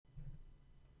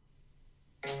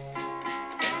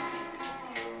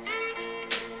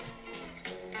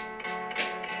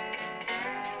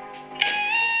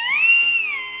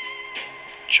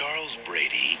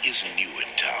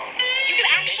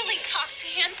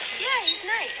He's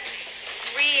nice.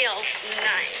 Real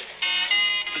nice.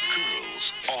 The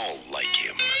girls all like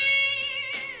him.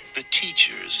 The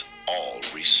teachers all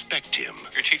respect him.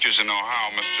 Your teachers in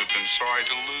Ohio must have been sorry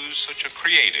to lose such a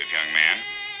creative young man.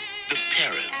 The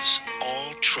parents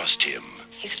all trust him.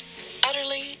 He's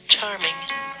utterly charming.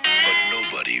 But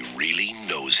nobody really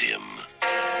knows him.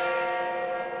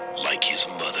 Like his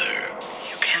mother.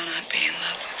 You cannot be in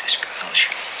love with this girl,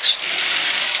 Charles.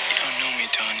 You don't know me,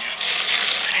 Tanya.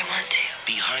 But I want to.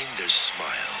 Behind their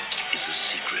smile is a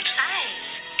secret. Hi.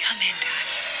 Come in,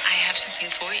 Tanya. I have something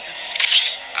for you.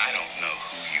 I don't know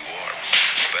who you are,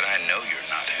 but I know you're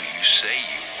not who you say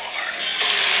you are.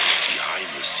 Behind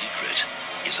the secret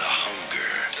is a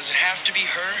hunger. Does it have to be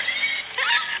her?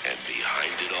 And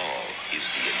behind it all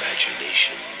is the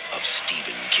imagination of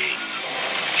Stephen King.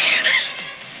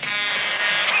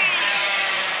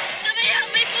 Somebody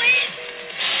help me, please.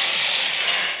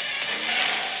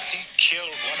 He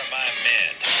killed one of my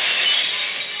men.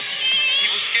 He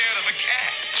was scared of a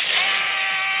cat.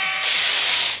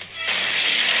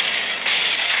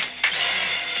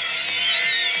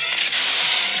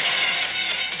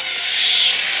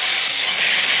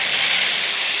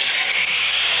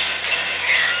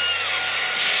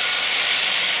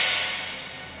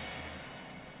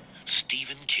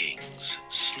 Stephen King's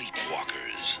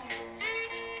Sleepwalkers.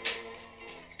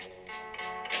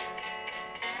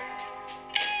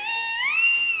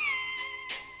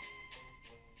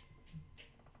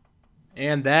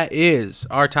 And that is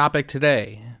our topic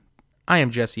today. I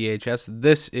am Jesse HS.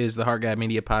 This is the Heart Guy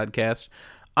Media Podcast.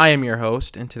 I am your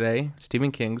host, and today,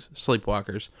 Stephen King's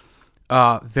Sleepwalkers.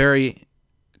 Very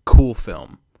cool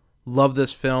film. Love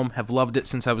this film. Have loved it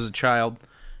since I was a child.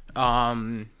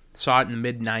 Saw it in the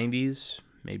mid-90s.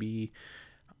 Maybe,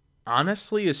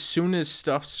 honestly, as soon as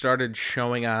stuff started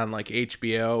showing on like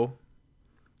HBO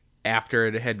after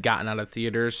it had gotten out of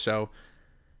theaters. So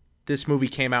this movie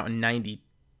came out in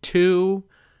 92.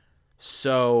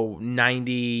 So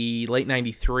late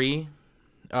 93,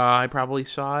 I probably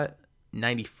saw it.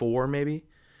 94 maybe.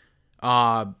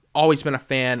 Always been a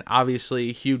fan,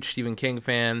 obviously, huge Stephen King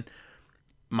fan.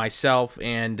 Myself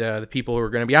and the people who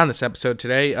are going to be on this episode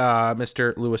today,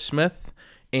 Mr. Lewis Smith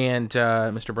and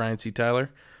Mr. Brian C. Tyler.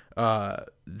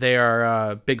 They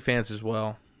are big fans as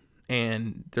well.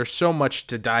 And there's so much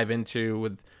to dive into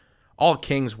with all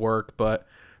King's work, but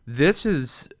this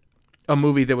is a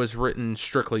movie that was written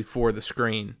strictly for the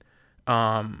screen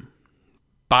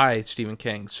by Stephen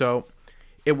King. So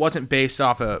it wasn't based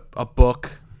off a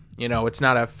book. You know, it's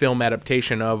not a film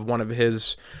adaptation of one of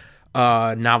his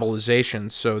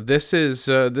novelizations. So this is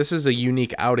a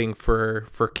unique outing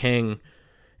for King,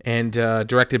 and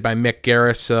directed by Mick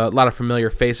Garris. A lot of familiar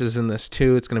faces in this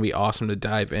too. It's going to be awesome to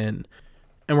dive in,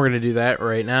 and we're going to do that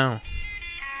right now.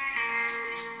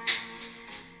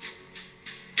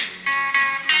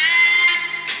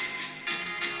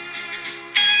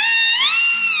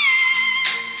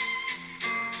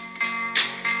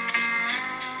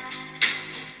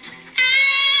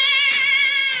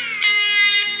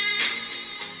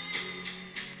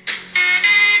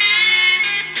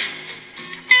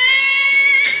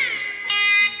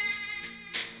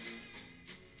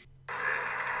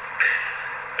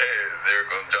 There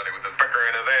goes Johnny with his pecker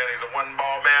in his hand. He's a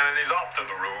one-ball man, and he's off to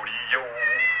the rodeo.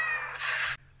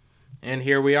 And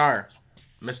here we are,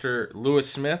 Mr. Lewis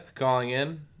Smith calling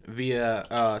in via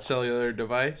cellular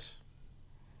device.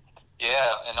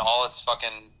 Yeah, in all its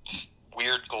fucking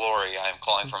weird glory, I am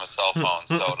calling from a cell phone,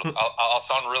 so I'll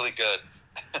sound really good.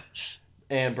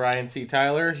 And Brian C.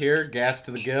 Tyler here, gas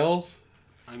to the gills.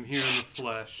 I'm here in the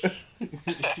flesh.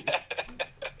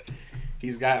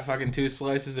 He's got fucking 2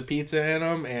 slices of pizza in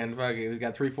him, and fucking he's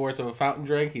got 3/4 of a fountain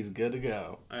drink. He's good to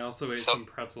go. I also ate some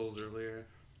pretzels earlier.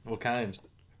 What kind?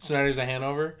 Snyder's of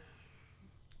Hanover?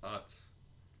 Utz.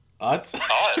 Utz?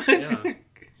 Oh, Yeah. dude,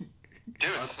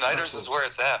 Utz Snyder's pretzels. is where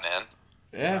it's at, man.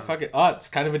 Yeah, fuck it.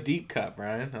 Utz. Kind of a deep cut,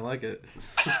 Brian. I like it.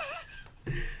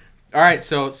 All right,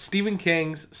 so Stephen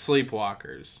King's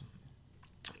Sleepwalkers.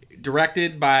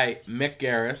 Directed by Mick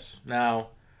Garris. Now,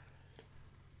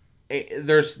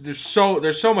 there's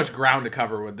so much ground to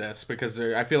cover with this because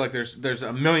I feel like there's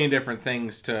a million different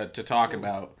things to talk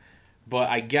about. But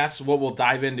I guess what we'll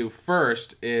dive into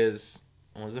first is,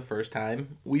 when was the first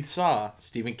time we saw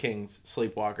Stephen King's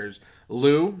Sleepwalkers?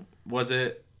 Lou, was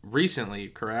it recently,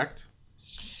 correct?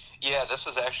 Yeah, this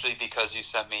was actually because you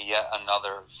sent me yet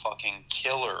another fucking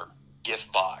killer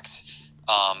gift box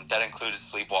that included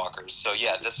Sleepwalkers. So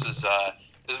yeah, this is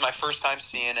my first time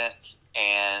seeing it,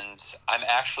 and I'm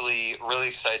actually really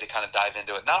excited to kind of dive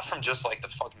into it. Not from just like the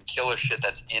fucking killer shit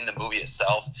that's in the movie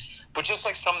itself, But just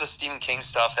like some of the Stephen King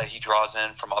stuff that he draws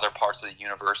in from other parts of the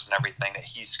universe and everything that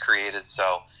he's created.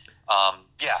 So,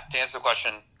 yeah, to answer the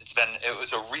question, it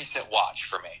was a recent watch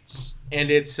for me.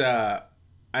 And it's, I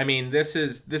mean, this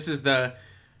is by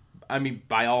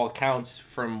all accounts,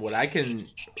 from what I can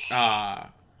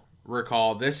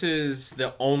recall, this is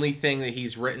the only thing that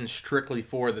he's written strictly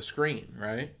for the screen,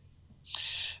 right?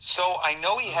 So I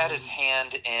know he had his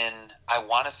hand in, I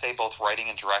want to say, both writing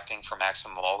and directing for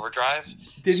Maximum Overdrive.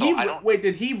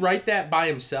 Did he write that by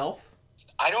himself?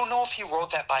 I don't know if he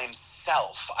wrote that by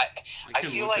himself. I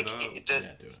feel like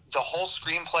the whole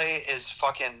screenplay is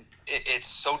fucking, it's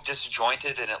so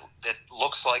disjointed, and it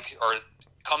looks like, or it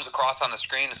comes across on the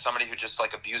screen as somebody who just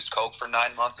like abused coke for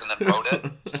 9 months and then wrote it.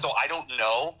 So I don't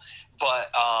know,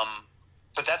 but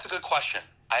that's a good question.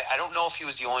 I don't know if he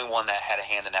was the only one that had a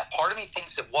hand in that. Part of me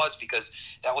thinks it was,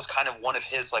 because that was kind of one of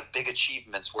his like big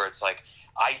achievements, where it's like,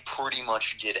 I pretty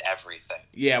much did everything.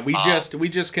 Yeah, we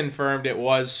just confirmed it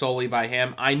was solely by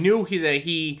him. I knew that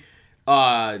he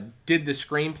did the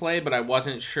screenplay, but I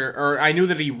wasn't sure, or I knew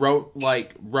that he wrote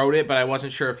it, but I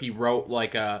wasn't sure if he wrote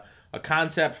like a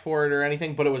concept for it or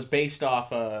anything. But it was based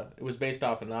off a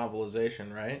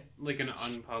novelization, right? Like an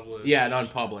unpublished. Yeah, an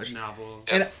unpublished novel.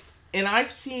 And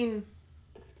I've seen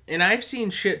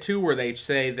shit too where they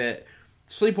say that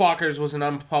Sleepwalkers was an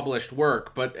unpublished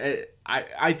work, but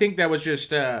I think that was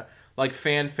just like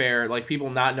fanfare, like people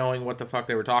not knowing what the fuck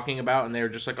they were talking about, and they were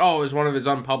just like, oh, it was one of his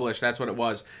unpublished, that's what it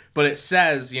was. But it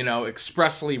says,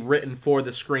 expressly written for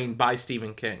the screen by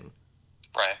Stephen King.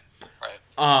 Right.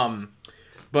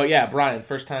 But yeah, Brian,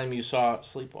 first time you saw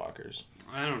Sleepwalkers.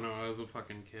 I don't know. I was a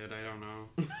fucking kid. I don't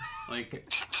know. Like,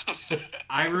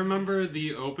 I remember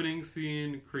the opening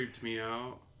scene creeped me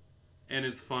out. And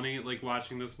it's funny, like,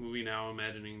 watching this movie now,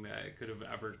 imagining that it could have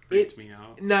ever creeped me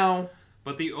out. No.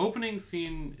 But the opening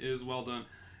scene is well done.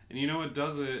 And you know what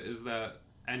does it is that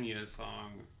Enya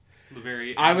song. The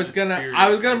very I was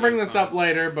gonna bring this up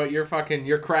later, but you're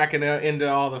cracking into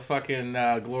all the fucking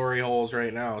glory holes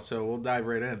right now, so we'll dive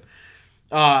right in.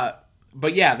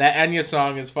 But yeah, that Enya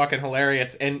song is fucking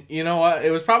hilarious. And you know what?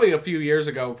 It was probably a few years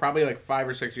ago, probably like 5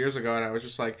 or 6 years ago, and I was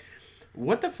just like,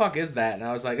 what the fuck is that? And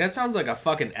I was like, that sounds like a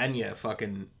fucking Enya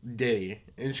fucking ditty.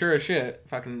 And sure as shit,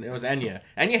 fucking, it was Enya.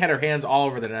 Enya had her hands all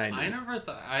over the 90s.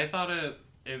 I thought it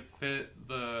fit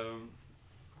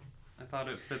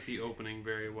the opening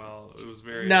very well. It was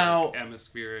very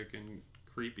atmospheric and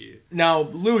creepy. Now,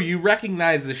 Lou, you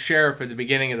recognize the sheriff at the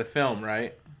beginning of the film,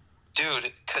 right?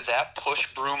 Dude, could that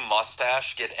push broom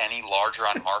mustache get any larger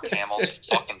on Mark Hamill's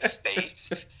fucking face?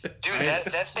 Dude,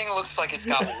 that thing looks like it's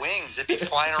got wings. It'd be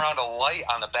flying around a light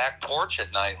on the back porch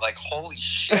at night. Like, holy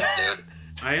shit, dude.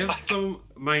 I have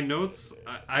my notes.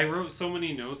 I wrote so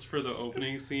many notes for the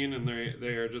opening scene, and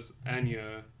they are just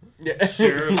Enya,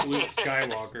 Sheriff Luke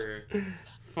Skywalker,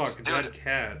 fuck, dude, dead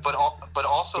cats. But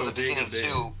also Bodega the beginning Bay.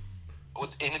 too.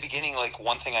 In the beginning, like,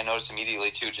 one thing I noticed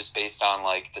immediately too, just based on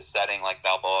like the setting, like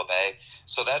Balboa Bay.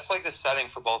 So that's like the setting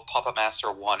for both Puppet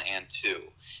Master 1 and 2.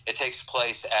 It takes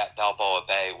place at Balboa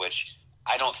Bay, which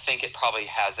I don't think it probably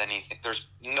has anything.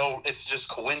 It's just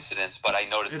coincidence, but I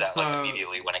noticed that like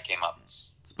immediately when it came up.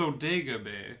 It's Bodega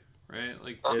Bay, right?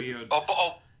 Like Bodega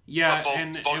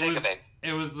Bay.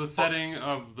 It was the setting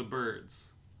of the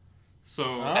birds.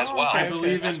 So as well, I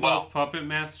believe as in well. both Puppet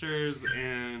Masters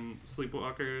and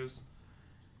Sleepwalkers.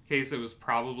 Case it was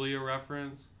probably a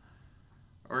reference,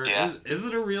 or is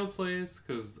it a real place?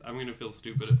 Because I'm gonna feel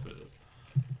stupid if it is.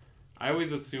 I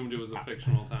always assumed it was a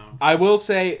fictional town. I will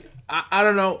say, I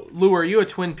don't know, Lou, are you a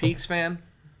Twin Peaks fan?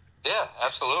 Yeah,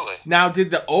 absolutely. Now, did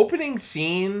the opening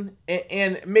scene,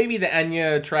 and maybe the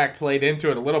Enya track played into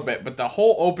it a little bit, but the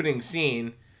whole opening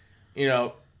scene,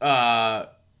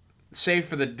 save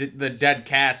for the dead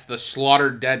cats, the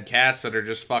slaughtered dead cats that are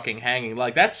just fucking hanging,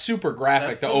 like, that's super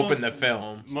graphic to open the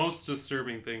film. Most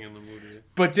disturbing thing in the movie.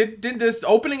 But did this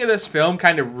opening of this film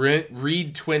kind of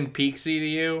read Twin Peaksy to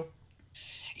you?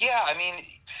 Yeah, I mean,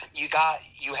 you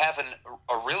have a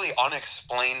really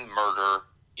unexplained murder,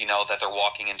 that they're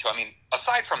walking into. I mean,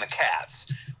 aside from the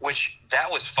cats, which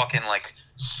that was fucking like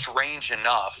strange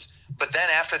enough. But then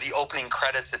after the opening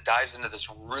credits, it dives into this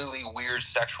really weird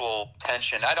sexual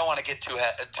tension. I don't want to get too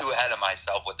ahead of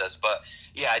myself with this, but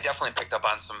yeah, I definitely picked up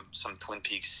on some Twin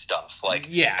Peaks stuff. Like,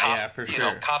 cops, for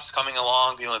sure. Cops coming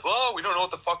along, being like, "Whoa, we don't know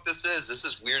what the fuck this is. This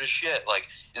is weird as shit." Like,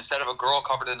 instead of a girl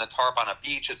covered in a tarp on a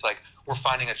beach, it's like we're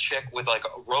finding a chick with like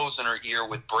a rose in her ear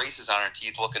with braces on her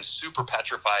teeth, looking super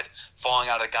petrified, falling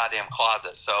out of the goddamn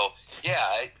closet. So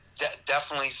yeah,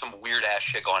 definitely some weird ass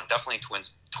shit going. Definitely Twin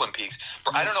Peaks.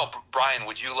 I don't know, Brian,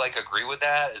 would you agree with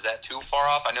that? Is that too far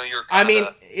off? I know you're kind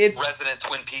of a resident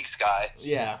Twin Peaks guy.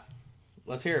 Yeah.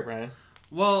 Let's hear it, Brian.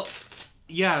 Well,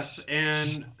 yes,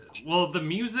 and the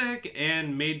music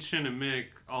and Maid Chin and Mick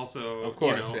also, of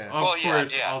course,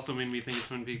 also made me think of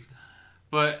Twin Peaks.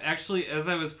 But actually, as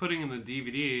I was putting in the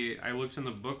DVD, I looked in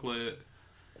the booklet,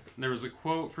 and there was a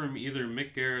quote from either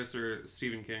Mick Garris or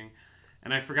Stephen King,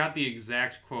 and I forgot the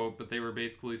exact quote, but they were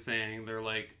basically saying they're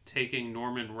like taking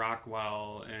Norman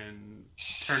Rockwell and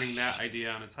turning that idea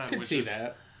on its head, Could see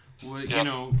that. You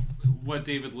know, what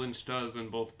David Lynch does in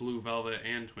both Blue Velvet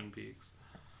and Twin Peaks.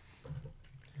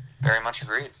 Very much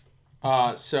agreed.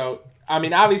 So, I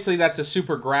mean, obviously that's a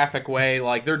super graphic way.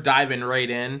 Like, they're diving right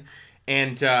in.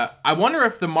 And I wonder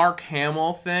if the Mark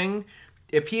Hamill thing,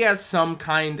 if he has some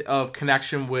kind of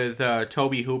connection with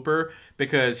Tobe Hooper,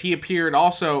 because he appeared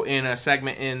also in a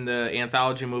segment in the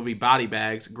anthology movie Body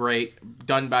Bags. Great.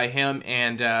 Done by him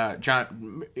and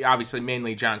John, obviously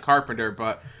mainly John Carpenter.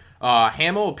 But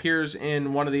Hamill appears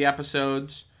in one of the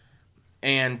episodes.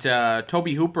 And Tobe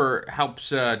Hooper helps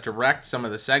direct some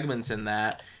of the segments in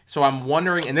that. So I'm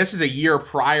wondering, and this is a year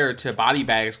prior to Body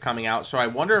Bags coming out, so I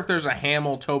wonder if there's a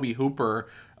Hamill-Tobe Hooper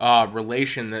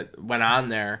relation that went on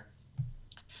there.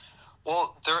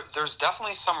 Well, there's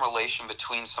definitely some relation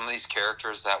between some of these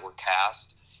characters that were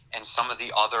cast and some of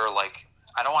the other, like,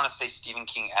 I don't want to say Stephen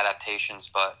King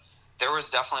adaptations, but there was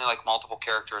definitely, like, multiple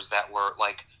characters that were,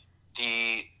 like,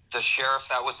 the sheriff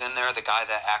that was in there, the guy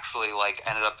that actually, like,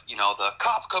 ended up, you know, the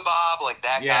cop kebab, like,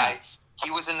 that guy,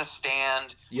 he was in the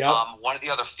stand. Yep. One of the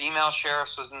other female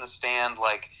sheriffs was in the stand,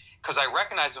 like, because I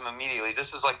recognized him immediately.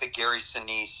 This is, like, the Gary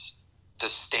Sinise, the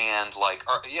stand, like,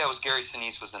 it was Gary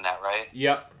Sinise was in that, right?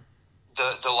 Yep.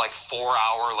 The like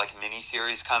 4-hour, like,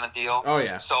 miniseries kind of deal. Oh,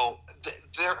 yeah. So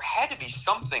there had to be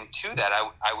something to that,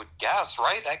 I would guess,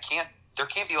 right? There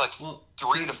can't be, like,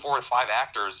 3 to 4 to 5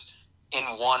 actors in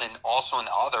one and also in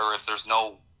the other if there's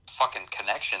no fucking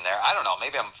connection there. I don't know.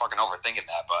 Maybe I'm fucking overthinking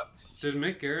that, but... Did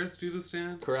Mick Garris do the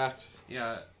stand? Correct.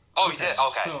 Yeah. Oh, he did?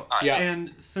 Okay. So, all right. Yeah.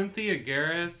 And Cynthia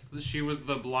Garris, she was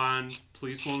the blonde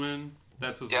policewoman.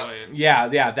 That's his wife.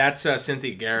 Yeah, that's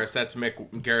Cynthia Garris. That's Mick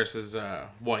Garris's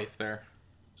wife there.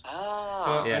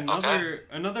 Oh, but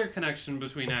another connection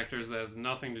between actors that has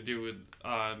nothing to do with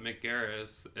Mick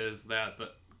Garris is that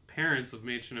the parents of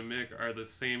Machen and Mick are the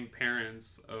same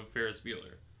parents of Ferris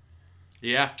Bueller.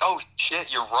 Yeah. Oh,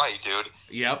 shit, you're right, dude.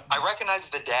 Yep. I recognize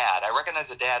the dad,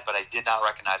 but I did not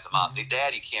recognize the mom. The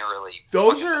dad, you can't really...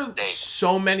 Those are mistake.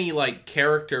 So many, like,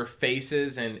 character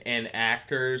faces and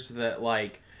actors that,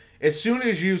 like, as soon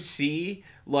as you see,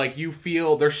 like, you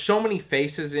feel... There's so many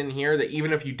faces in here that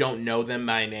even if you don't know them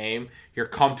by name, you're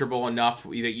comfortable enough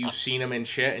that you've seen them in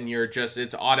shit, and you're just...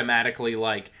 It's automatically,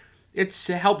 like... It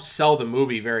helps sell the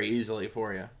movie very easily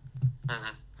for you.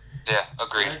 Mm-hmm. Yeah,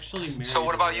 agreed. So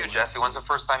what about you, Jesse? When's the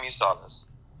first time you saw this?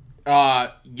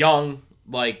 Young.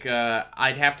 Like,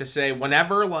 I'd have to say,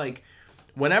 whenever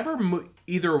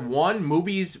either one,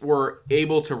 movies were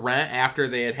able to rent after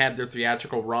they had their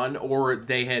theatrical run, or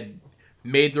they had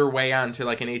made their way onto,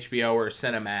 like, an HBO or a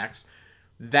Cinemax,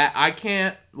 that I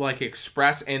can't, like,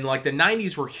 express. And, like, the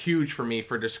 90s were huge for me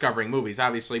for discovering movies.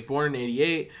 Obviously, born in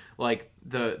 88, like,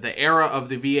 the era of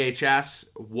the VHS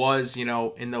was, you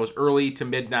know, in those early to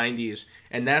mid 90s,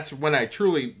 and that's when I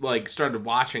truly, like, started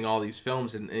watching all these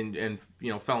films and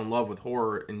you know, fell in love with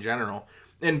horror in general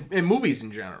and movies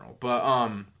in general.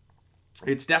 But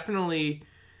it's definitely,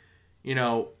 you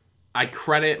know, I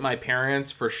credit my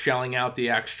parents for shelling out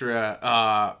the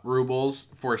extra rubles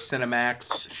for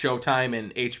Cinemax, Showtime,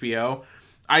 and HBO.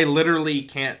 I literally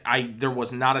can't. There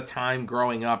was not a time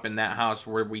growing up in that house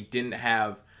where we didn't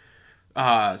have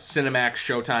Cinemax,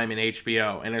 Showtime, and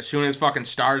HBO. And as soon as fucking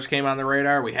Stars came on the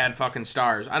radar, we had fucking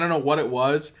Stars. I don't know what it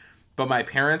was, but my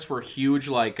parents were huge,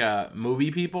 like,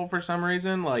 movie people for some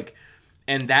reason. Like,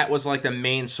 and that was, like, the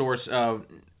main source of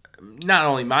not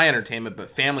only my entertainment,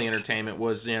 but family entertainment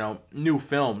was, you know, new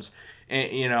films.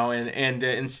 And, you know, and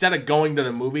instead of going to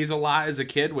the movies a lot as a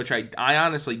kid, which I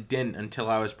honestly didn't until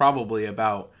I was probably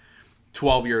about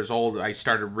 12 years old, I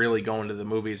started really going to the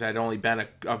movies. I'd only been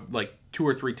like 2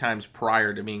 or 3 times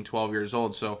prior to being 12 years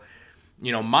old. So,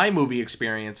 you know, my movie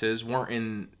experiences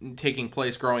weren't taking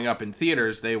place growing up in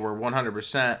theaters. They were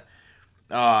 100%,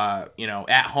 you know,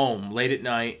 at home, late at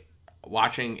night,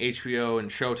 watching HBO and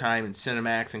Showtime and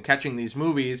Cinemax and catching these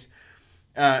movies.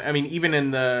 I mean, even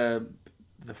in the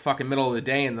fucking middle of the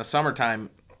day in the summertime.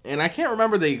 And I can't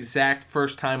remember the exact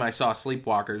first time I saw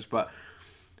Sleepwalkers, but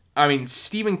I mean,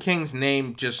 Stephen King's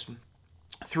name just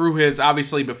through his,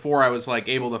 obviously before I was, like,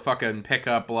 able to fucking pick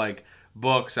up, like,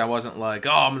 books, I wasn't like, oh,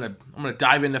 I'm gonna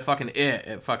dive into fucking It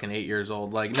at fucking 8 years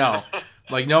old. Like, no.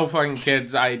 Like, no fucking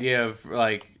kid's idea of,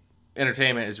 like,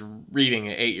 entertainment is reading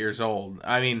at 8 years old.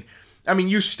 I mean, I mean,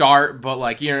 you start, but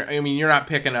like you're not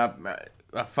picking up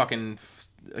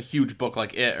a huge book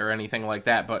like It or anything like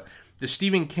that. But the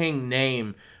Stephen King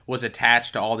name was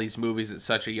attached to all these movies at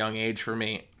such a young age for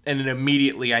me, and then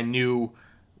immediately I knew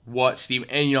what Stephen,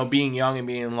 and being young and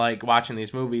being like watching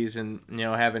these movies and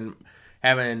having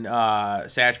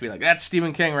Satch be like, that's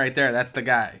Stephen King right there, that's the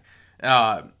guy.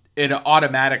 It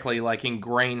automatically like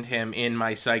ingrained him in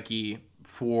my psyche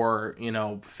for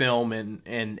film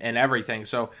and everything.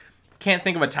 So can't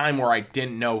think of a time where I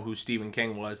didn't know who Stephen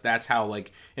King was. That's how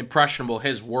like impressionable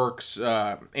his works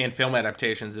and film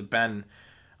adaptations have been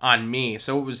on me.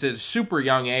 So it was at a super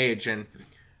young age, and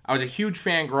I was a huge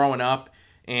fan growing up.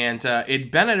 And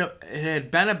it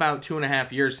had been about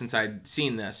 2.5 years since I'd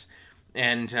seen this,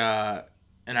 and I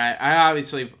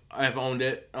obviously I've owned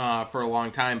it for a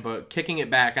long time. But kicking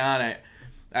it back on it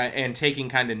and taking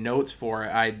kind of notes for it,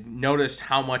 I noticed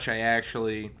how much I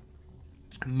actually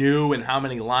knew and how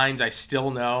many lines I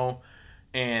still know,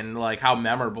 and like how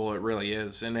memorable it really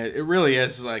is. And it really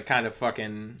is like kind of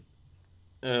fucking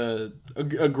a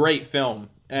great film,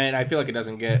 and I feel like it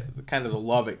doesn't get kind of the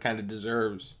love it kind of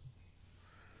deserves.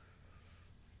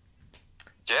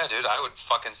 Yeah, dude, I would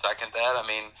fucking second that. I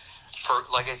mean,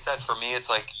 like I said, for me, it's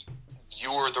like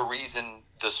you were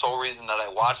the sole reason that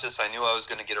I watched this. I knew I was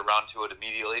going to get around to it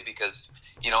immediately because,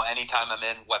 anytime I'm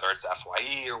in, whether it's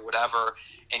FYE or whatever,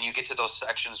 and you get to those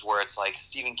sections where it's like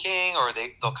Stephen King or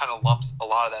they'll kind of lump a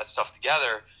lot of that stuff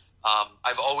together.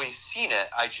 I've always seen it.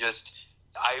 I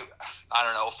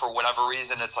don't know, for whatever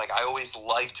reason, it's like I always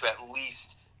like to at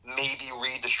least maybe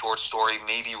read the short story,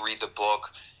 maybe read the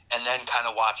book, and then kind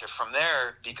of watch it from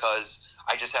there because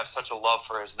I just have such a love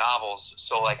for his novels.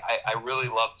 So like I really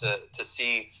love to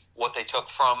see what they took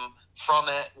from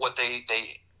it, what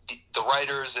the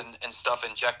writers and stuff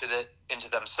injected it into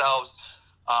themselves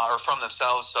or from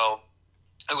themselves. So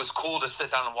it was cool to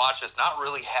sit down and watch this, not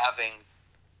really having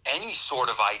any sort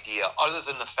of idea other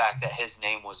than the fact that his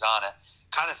name was on it.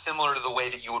 Kind of similar to the way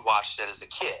that you would watch it as a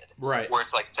kid. Right. Where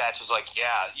it's like, Satch is like,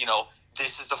 yeah,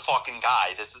 this is the fucking guy.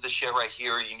 This is the shit right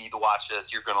here. You need to watch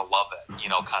this. You're going to love it,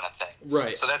 kind of thing.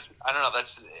 Right. So I don't know,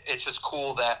 it's just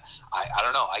cool that, I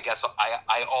don't know, I guess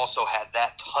I also had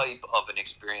that type of an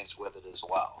experience with it as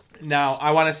well. Now,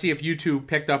 I want to see if you two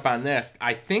picked up on this.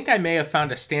 I think I may have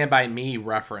found a Stand By Me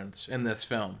reference in this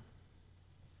film.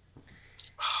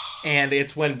 And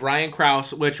it's when Brian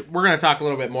Krause, which we're going to talk a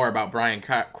little bit more about Brian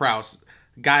Krause.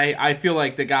 Guy, I feel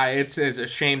like the guy, it's a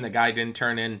shame the guy didn't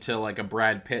turn into like a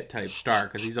Brad Pitt type star,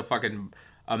 because he's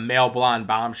a male blonde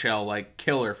bombshell, like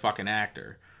killer fucking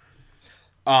actor.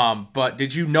 But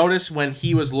did you notice when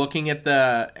he was looking at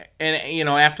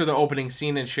after the opening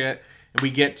scene and shit, and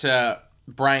we get to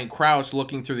Brian Krause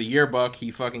looking through the yearbook,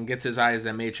 he fucking gets his eyes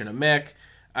MH and a Mick.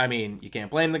 I mean, you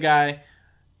can't blame the guy.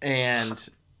 And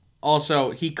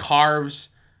also, he carves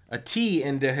a T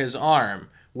into his arm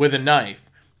with a knife.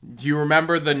 Do you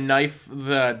remember the knife,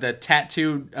 the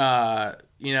tattoo, that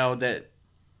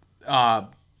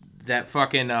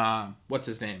fucking, what's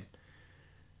his name?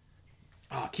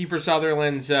 Kiefer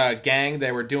Sutherland's gang,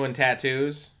 they were doing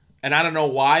tattoos. And I don't know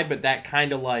why, but that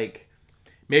kind of like,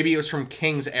 maybe it was from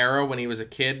King's era when he was a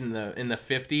kid in the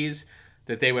 50s,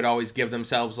 that they would always give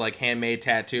themselves like handmade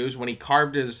tattoos. When he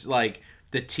carved his, like,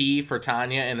 the T for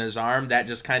Tanya in his arm, that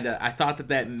just kind of, I thought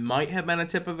that might have been a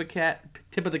tip of the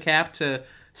cap to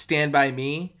Stand By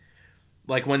Me,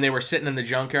 like when they were sitting in the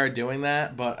junkyard doing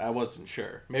that, but I wasn't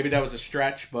sure. Maybe that was a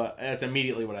stretch, but that's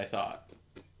immediately what I thought.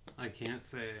 I can't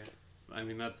say. I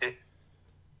mean, that's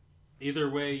either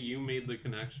way, you made the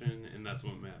connection, and that's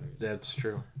what matters. That's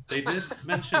true. They did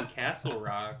mention Castle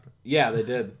Rock. Yeah, they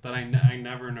did. But I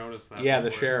never noticed that. Yeah,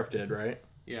 before. The sheriff did, right?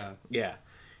 Yeah. Yeah.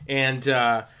 And,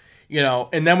 and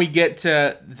then we get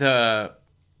to the...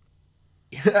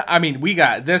 I mean,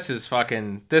 this is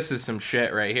some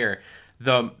shit right here.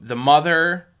 The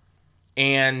mother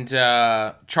and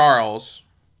Charles,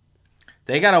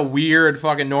 they got a weird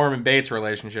fucking Norman Bates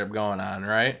relationship going on,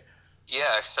 right?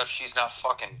 Yeah, except she's not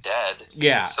fucking dead.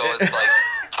 Yeah. So it's like,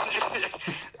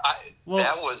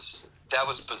 that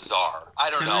was bizarre. I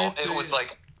don't know. It was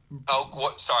like,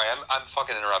 sorry, I'm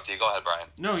fucking interrupting you. Go ahead, Brian.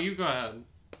 No, you go ahead.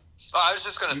 Oh, I was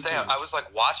just gonna say, I was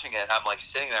like watching it, and I'm like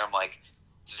sitting there, I'm like,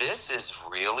 this is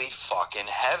really fucking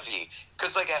heavy.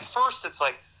 Because, like, at first it's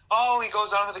like, oh, he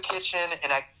goes out to the kitchen,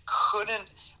 and I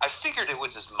figured it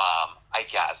was his mom, I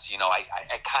guess.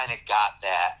 I kind of got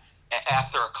that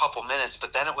after a couple minutes,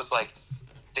 but then it was like,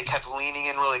 they kept leaning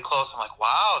in really close. I'm like,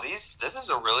 wow, this is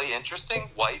a really interesting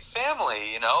white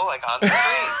family, like on the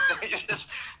screen.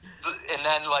 And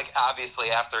then, like, obviously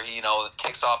after he,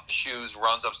 kicks off his shoes,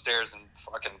 runs upstairs and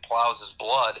fucking plows his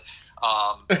blood.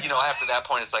 After that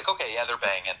point, it's like, okay, yeah, they're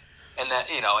banging. And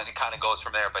that, and it kind of goes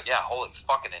from there. But yeah, holy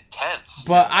fucking intense.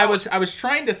 But I was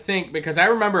trying to think, because I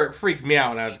remember it freaked me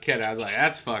out when I was a kid. I was like,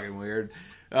 that's fucking weird.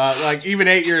 Like, even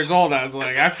 8 years old, I was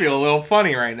like, I feel a little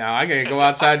funny right now. I gotta go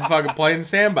outside and fucking play in the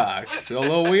sandbox. Feel a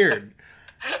little weird.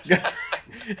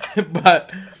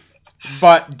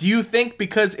 But do you think,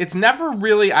 because it's never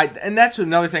really, and that's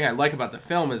another thing I like about the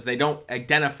film, is they don't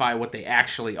identify what they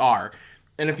actually are.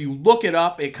 And if you look it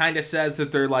up, it kind of says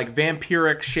that they're like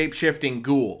vampiric, shape-shifting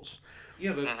ghouls.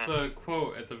 Yeah, that's the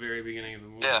quote at the very beginning of the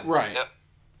movie. Yeah. Right. Yep.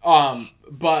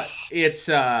 But it's,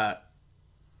 could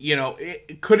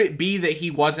it be that he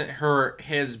wasn't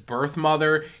his birth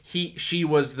mother? She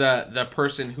was the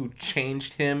person who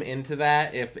changed him into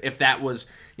that? If that was,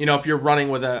 if you're running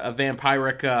with a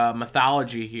vampiric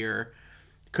mythology here,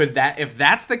 if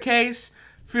that's the case,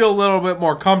 feel a little bit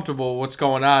more comfortable what's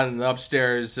going on in the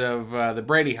upstairs of the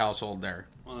Brady household there.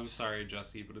 Well, I'm sorry,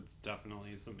 Jesse, but it's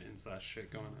definitely some incest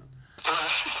shit going on.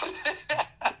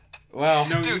 Well,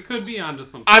 no, you could be onto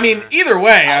something. I mean, there. either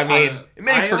way, it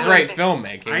makes for great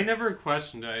filmmaking. I never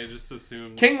questioned it. I just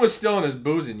assumed King was still in his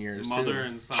boozing years, mother too.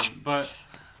 and son. But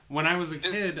when I was a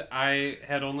kid, I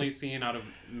had only seen out of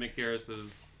Mick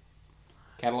Garris's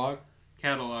catalog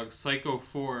Psycho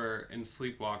 4 and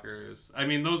Sleepwalkers. I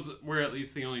mean, those were at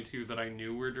least the only two that I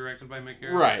knew were directed by Mick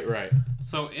Garris. Right.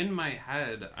 So in my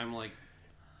head, I'm like,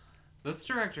 this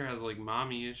director has like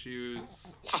mommy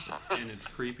issues, and it's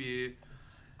creepy.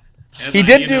 And He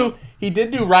did do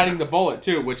Riding the Bullet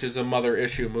too, which is a mother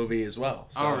issue movie as well.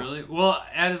 So. Oh really? Well,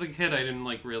 as a kid, I didn't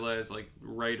realize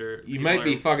writer. You might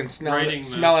be fucking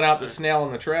smelling out the snail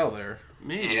in the trail there.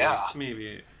 Maybe.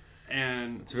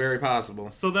 And it's very possible.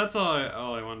 So that's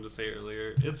all I wanted to say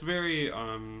earlier. It's very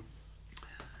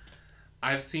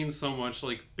I've seen so much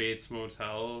like Bates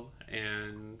Motel,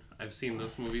 and I've seen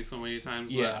this movie so many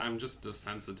times that I'm just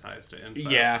desensitized to incest.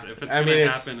 Yeah. If it's gonna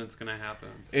happen, it's gonna happen.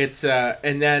 It's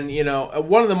and then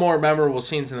one of the more memorable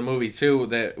scenes in the movie too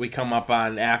that we come up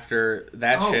on after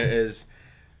that shit is.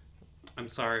 I'm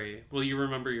sorry. Will you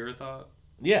remember your thought?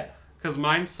 Yeah. Because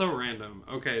mine's so random.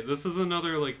 Okay, this is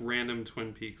another random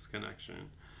Twin Peaks connection.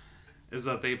 Is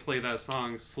that they play that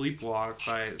song Sleepwalk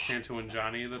by Santo and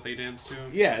Johnny that they dance to?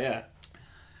 Yeah.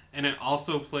 And it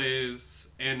also plays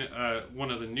in one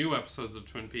of the new episodes of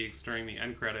Twin Peaks during the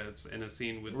end credits in a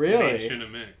scene with Mädchen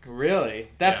and Mick. Really?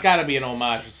 That's got to be an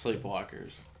homage to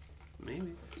Sleepwalkers.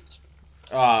 Maybe.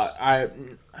 I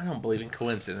don't believe in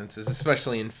coincidences,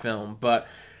 especially in film, but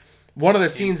one of the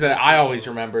scenes that I always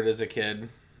remembered as a kid,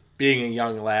 being a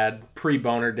young lad,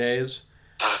 pre-boner days,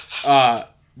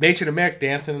 Mädchen and Mick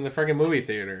dancing in the friggin' movie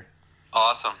theater.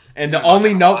 Awesome. And the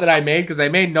only note that I made, because I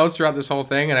made notes throughout this whole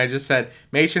thing, and I just said,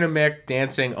 Mädchen and Mick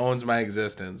dancing owns my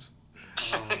existence.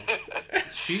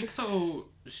 She's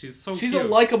She's cute. a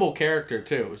likable character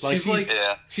too. She's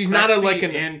not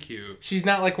and cute. She's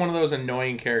not like one of those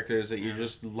annoying characters that you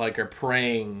just are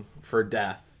praying for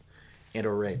death and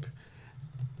a rape.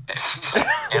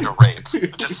 And a rape.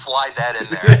 Just slide that in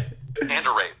there. And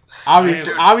a rape.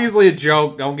 Obviously a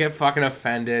joke. Don't get fucking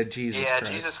offended. Jesus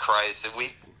Christ. Jesus Christ.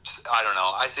 I don't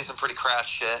know. I say some pretty crass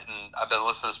shit, and I've been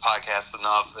listening to this podcast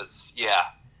enough.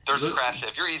 There's crass shit.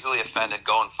 If you're easily offended,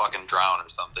 go and fucking drown or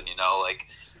something,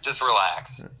 just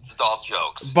relax. It's all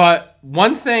jokes. But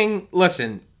one thing,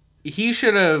 listen, he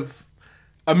should have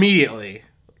immediately,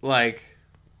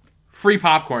 free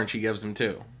popcorn she gives him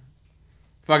too.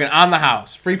 Fucking on the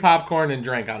house. Free popcorn and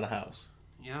drink on the house.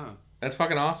 Yeah. That's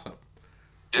fucking awesome.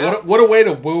 Yeah. What a way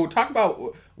to woo. Talk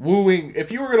about wooing.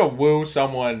 If you were going to woo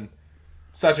someone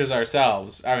such as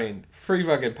ourselves, I mean, free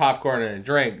fucking popcorn and a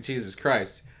drink, Jesus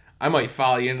Christ. I might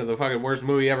follow you into the fucking worst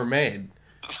movie ever made.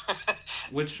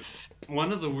 Which,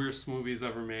 one of the worst movies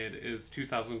ever made is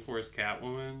 2004's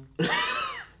Catwoman.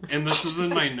 And this is in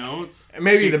my notes.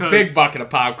 Maybe the big bucket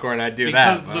of popcorn, I'd do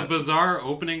that. Because the bizarre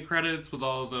opening credits with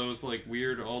all those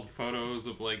weird old photos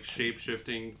of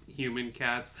shape-shifting human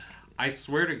cats. I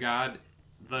swear to God,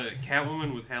 the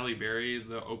Catwoman with Halle Berry,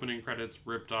 the opening credits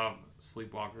ripped off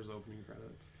Sleepwalker's opening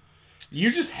credits.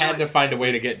 You just had to find a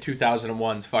way to get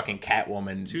 2001's fucking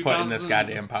Catwoman put in this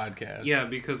goddamn podcast. Yeah,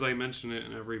 because I mention it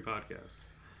in every podcast.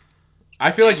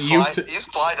 I feel like you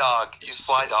Sly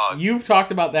Dog. You've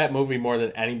talked about that movie more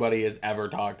than anybody has ever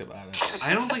talked about it.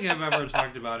 I don't think I've ever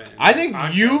talked about it. I think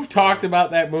you've talked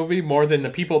about that movie more than the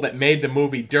people that made the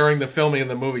movie during the filming of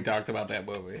the movie talked about that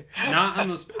movie. Not on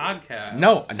this podcast.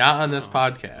 No, not on this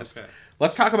podcast. Okay.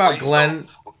 Let's talk about Glenn.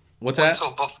 What's that?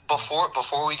 So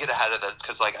before we get ahead of that,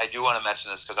 because I do want to mention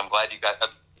this because I'm glad you got.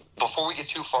 Before we get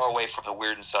too far away from the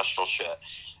weird ancestral shit.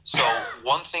 So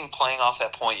one thing playing off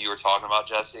that point you were talking about,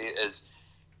 Jesse, is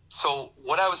So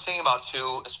what I was thinking about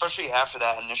too, especially after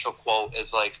that initial quote,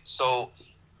 is like, so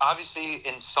obviously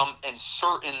in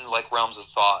certain like realms of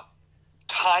thought,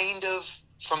 kind of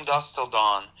From Dusk Till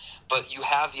Dawn, but you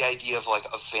have the idea of like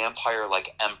a vampire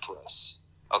like empress.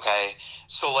 Okay,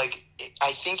 so like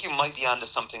I think you might be onto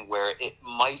something where it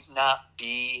might not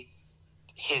be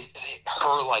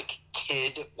her like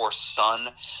kid or son,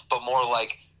 but more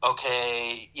like,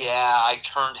 okay, yeah, I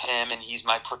turned him and he's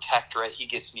my protectorate. He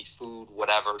gets me food,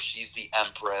 whatever. She's the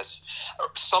empress, or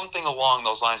something along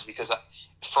those lines. Because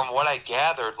from what I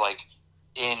gathered, like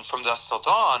in From Dusk Till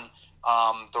Dawn,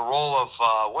 the role of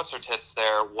what's her tits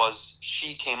there was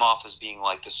she came off as being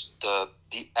like the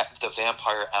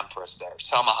vampire empress there,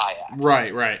 Selma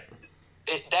Hayek. Right.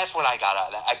 That's what I got out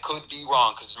of that. I could be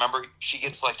wrong, because remember, she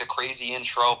gets like the crazy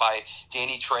intro by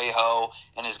Danny Trejo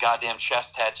and his goddamn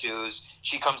chest tattoos.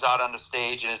 She comes out on the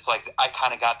stage, and it's like I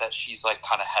kind of got that she's like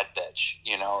kind of head bitch,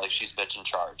 you know, like she's bitch in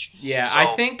charge. Yeah, so,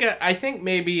 I think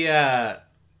maybe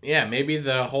maybe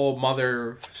the whole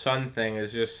mother son thing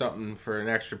is just something for an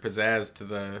extra pizzazz to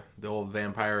the old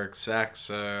vampiric sex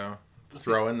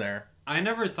throw in there. I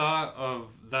never thought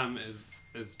of them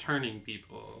as turning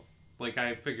people. Like,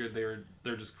 I figured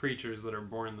they're just creatures that are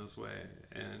born this way,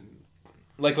 and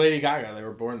like Lady Gaga, they were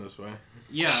born this way.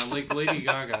 Yeah, like Lady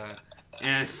Gaga,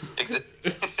 and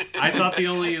I thought the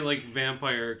only like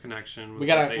vampire connection was we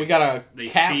got a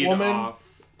Catwoman.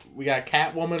 We got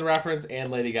Catwoman reference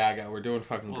and Lady Gaga. We're doing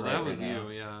fucking great. Well, that was right now.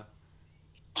 you, yeah.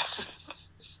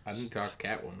 I didn't talk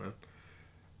Catwoman.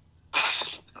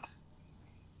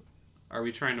 Are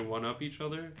we trying to one-up each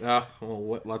other?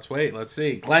 Well, let's wait. Let's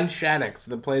see. Glenn Shaddix,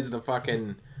 that plays the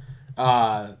fucking,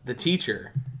 the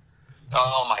teacher.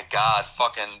 Oh my god,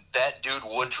 fucking, that dude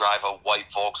would drive a white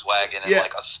Volkswagen and,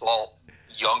 like, assault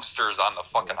youngsters on the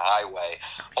fucking highway.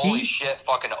 Holy shit,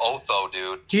 fucking Otho,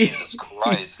 dude. Jesus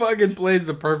Christ. He fucking plays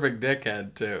the perfect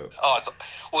dickhead, too. Oh,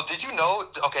 well, did you know,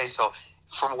 okay, so,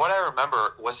 from what I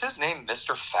remember, was his name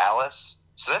Mr. Phallus?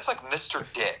 So that's like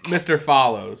Mr. Dick. Mr.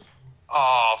 Follows.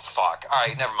 Oh, fuck. All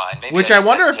right, never mind. Maybe which I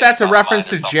wonder if that's a reference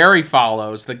to Jerry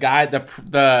Follows, the guy,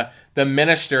 the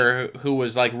minister who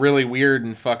was like really weird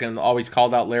and fucking always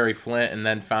called out Larry Flint, and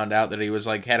then found out that he was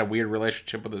like had a weird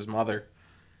relationship with his mother.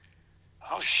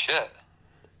 Oh shit!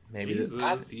 Maybe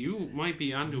Jesus, you might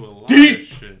be onto a lot of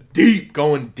shit. Deep,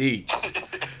 going deep.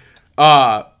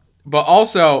 But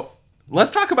also,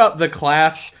 let's talk about the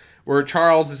class where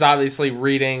Charles is obviously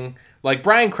reading. Like,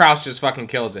 Brian Krause just fucking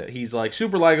kills it. He's, like,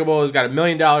 super likable. He's got $1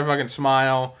 million fucking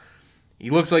smile. He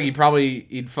looks like he'd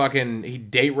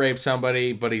date rape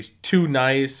somebody, but he's too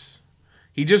nice.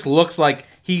 He just looks like,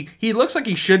 he looks like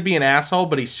he should be an asshole,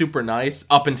 but he's super nice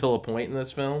up until a point in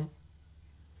this film.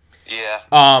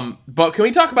 Yeah. But can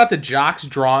we talk about the Jock's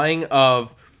drawing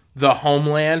of the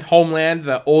Homeland,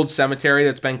 the old cemetery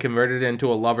that's been converted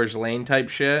into a Lover's Lane type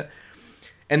shit?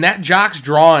 And that Jock's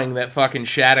drawing that fucking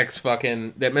Shaddix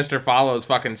that Mr. Follows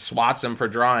fucking swats him for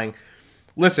drawing.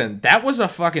 Listen, that was a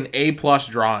fucking A+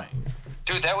 drawing.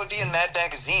 Dude, that would be in Mad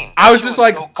Magazine. I was just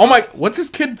like, oh my, what's this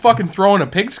kid fucking throwing a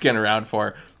pigskin around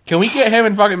for? Can we get him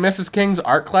in fucking Mrs. King's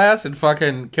art class and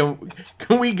fucking, can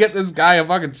we get this guy a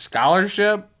fucking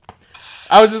scholarship?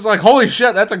 I was just like, holy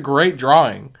shit, that's a great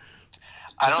drawing.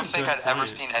 I don't think I'd ever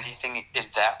seen anything in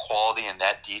that quality and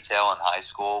that detail in high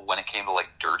school when it came to, like,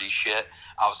 dirty shit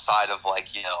outside of,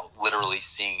 like, you know, literally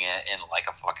seeing it in, like,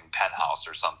 a fucking penthouse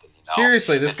or something, you know?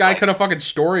 Seriously, this guy could have fucking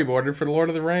storyboarded for The Lord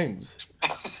of the Rings.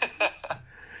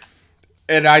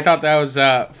 And I thought that was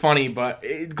funny, but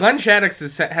Glenn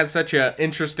Shaddix has such a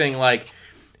interesting, like,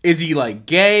 is he, like,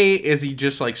 gay? Is he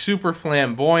just, like, super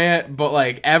flamboyant? But,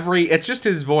 like, it's just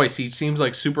his voice. He seems,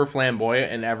 like, super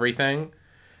flamboyant in everything.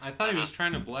 I thought he was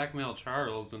trying to blackmail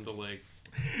Charles into, like,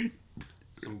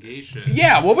 some gay shit.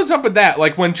 Yeah, what was up with that?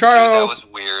 Like, when Charles...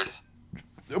 Dude, that was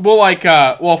weird. Well, like,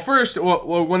 first,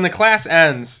 when the class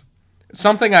ends,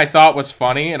 something I thought was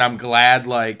funny, and I'm glad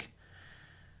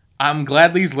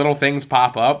these little things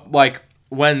pop up. Like,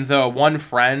 when the one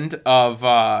friend of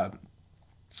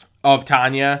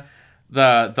Tanya,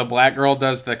 the black girl,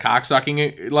 does the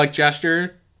cocksucking, like,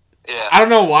 gesture... Yeah. I don't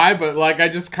know why, but, like, I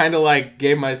just kind of, like,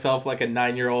 gave myself, like, a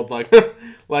 9-year-old, like,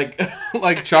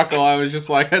 like chuckle. I was just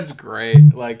like, that's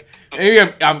great. Like,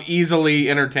 maybe I'm easily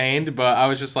entertained, but I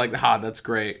was just like, that's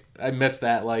great. I miss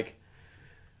that, like,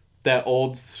 that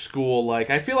old school,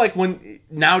 like, I feel like when,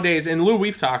 nowadays, and Lou,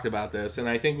 we've talked about this, and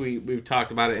I think we've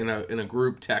talked about it in a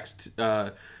group text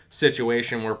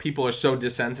situation where people are so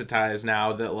desensitized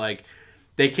now that, like,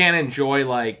 they can't enjoy,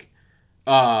 like,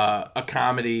 a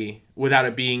comedy without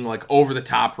it being, like, over the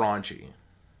top raunchy.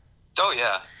 Oh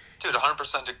yeah. Dude,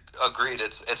 100% agreed.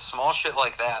 It's small shit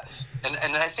like that.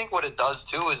 And I think what it does,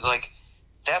 too, is, like,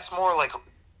 that's more like,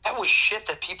 that was shit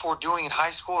that people were doing in high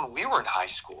school and we were in high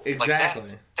school. Exactly.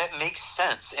 Like, that makes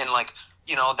sense. And, like,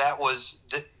 you know, that was...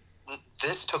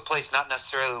 This took place not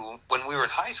necessarily when we were in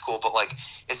high school, but, like,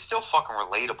 it's still fucking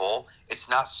relatable. It's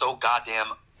not so goddamn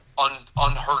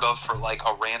unheard of for, like,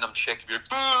 a random chick to be like,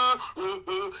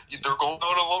 they're going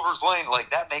down a lover's lane. Like,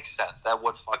 that makes sense. That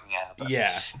would fucking happen.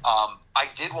 Yeah. I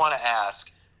did want to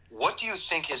ask, what do you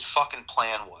think his fucking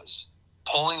plan was?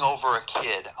 Pulling over a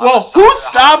kid. Well, who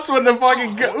stops when the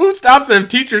fucking... Who stops if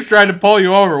teacher's trying to pull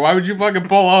you over? Why would you fucking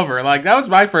pull over? Like, that was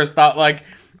my first thought. Like,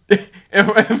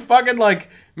 if fucking, like,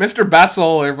 Mr. Bessel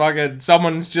or fucking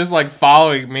someone's just, like,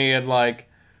 following me and, like,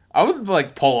 I would,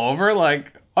 like, pull over.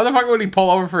 Like, why the fuck would he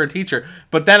pull over for a teacher?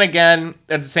 But then again,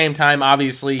 at the same time,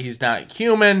 obviously, he's not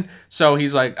human. So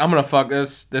he's like, I'm gonna fuck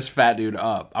this fat dude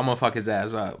up. I'm gonna fuck his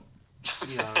ass up.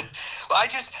 Yeah.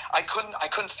 I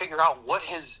couldn't figure out what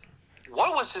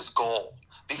was his goal?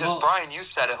 Because Brian, you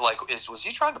said it, like, was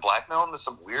he trying to blackmail him with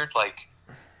some weird, like,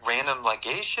 random, like,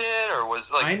 gay shit, or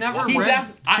was, like... I never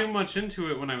read too much into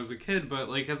it when I was a kid, but,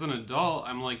 like, as an adult,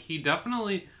 I'm like, he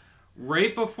definitely,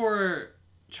 right before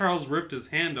Charles ripped his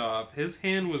hand off, his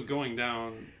hand was going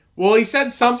down. Well, he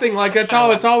said something like, it's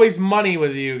always money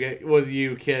with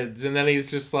you kids, and then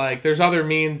he's just like, there's other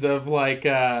means of, like,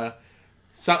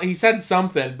 he said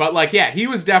something, but, like, yeah, he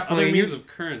was definitely... Other means of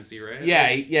currency, right?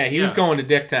 Yeah, he was going to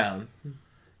Dicktown.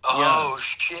 Oh,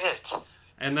 shit.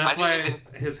 And that's why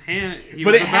his hand... He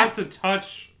was about to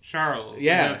touch Charles.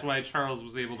 Yeah. And that's why Charles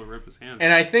was able to rip his hand off.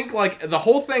 And I think, like, the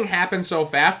whole thing happened so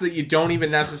fast that you don't even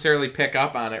necessarily pick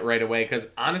up on it right away, because,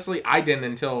 honestly, I didn't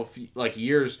until, like,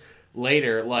 years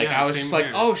later. Like, I was just like,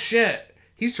 oh, shit,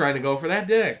 he's trying to go for that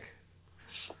dick.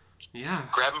 Yeah.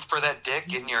 Grabbing for that dick,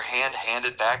 getting your hand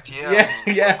handed back to you.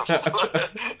 Yeah.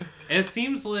 It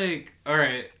seems like,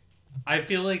 alright, I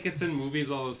feel like it's in movies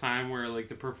all the time where, like,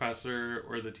 the professor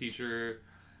or the teacher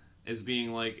is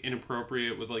being, like,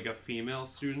 inappropriate with, like, a female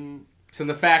student. So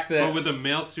the fact that... But with a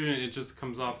male student, it just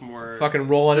comes off more... Fucking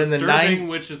rolling in the disturbing,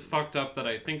 which is fucked up that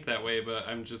I think that way, but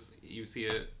you see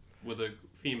it with a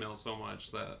female so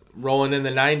much that... Rolling in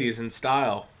the 90s in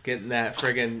style. Getting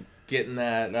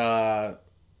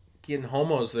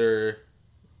homos there.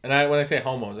 And when I say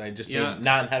homos, I just mean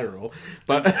non-hetero.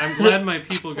 But I'm glad my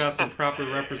people got some proper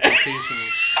representation.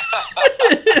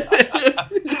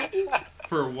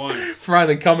 For once.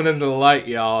 Finally coming into the light,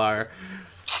 y'all are.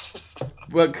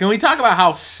 But can we talk about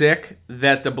how sick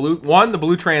that the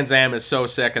Blue Trans Am is so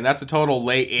sick, and that's a total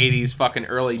late 80s, fucking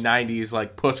early 90s,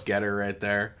 like, puss getter right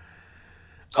there.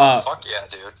 Fuck yeah,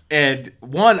 dude. And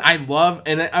I love,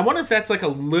 and I wonder if that's like a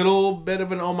little bit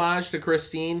of an homage to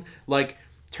Christine, like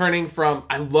turning from,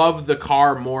 I love the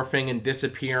car morphing and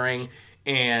disappearing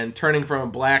and turning from a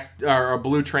black or a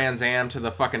blue Trans Am to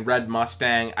the fucking red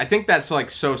Mustang. I think that's like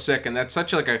so sick, and that's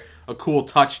such like a cool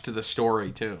touch to the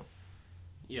story too.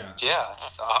 Yeah. Yeah,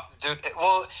 dude.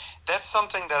 Well, that's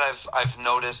something that I've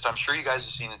noticed. I'm sure you guys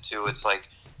have seen it too. It's like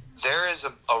there is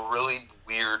a really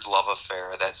weird love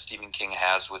affair that Stephen King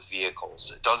has with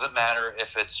vehicles. It doesn't matter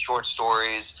if it's short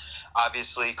stories.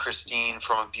 Obviously, Christine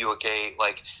from A Buick 8,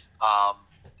 like,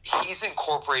 he's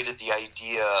incorporated the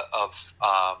idea of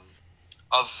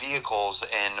vehicles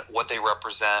and what they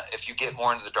represent. If you get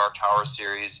more into the Dark Tower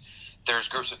series, there's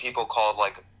groups of people called,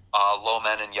 like, low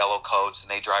men in yellow coats,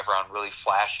 and they drive around really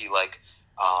flashy, like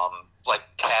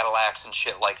Cadillacs and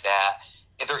shit like that.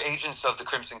 They're agents of the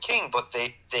Crimson King, but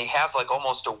they have like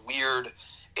almost a weird...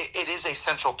 It is a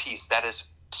central piece. That is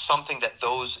something that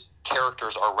those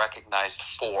characters are recognized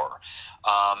for.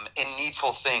 In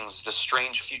Needful Things, the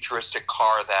strange futuristic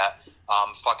car that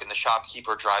fucking the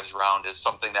shopkeeper drives around is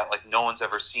something that like no one's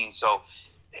ever seen. So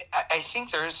I think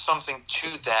there is something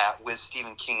to that with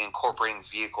Stephen King incorporating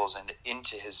vehicles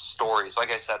into his stories.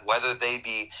 Like I said, whether they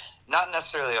be not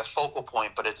necessarily a focal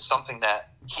point, but it's something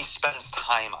that he spends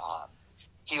time on.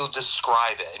 He'll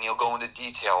describe it and he'll go into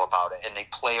detail about it, and they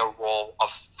play a role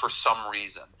for some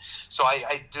reason. So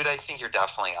I think you're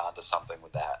definitely onto something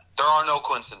with that. There are no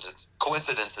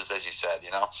coincidences, as you said,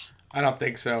 you know? I don't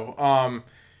think so.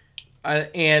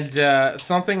 And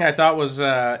something I thought was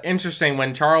interesting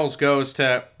when Charles goes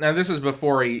to... Now, this is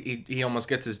before he almost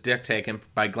gets his dick taken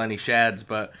by Glennie Shads,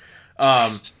 but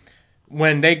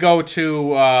when they go to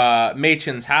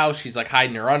Machen's house, she's, like,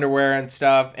 hiding her underwear and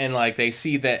stuff, and, like, they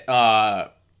see that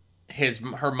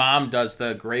her mom does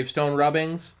the gravestone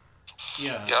rubbings.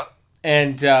 Yeah. Yeah.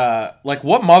 And, like,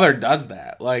 what mother does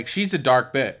that? Like, she's a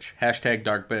dark bitch. #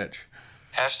 dark bitch.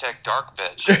 # dark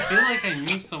bitch. I feel like I knew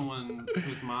someone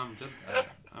whose mom did that.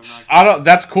 I'm not. I don't.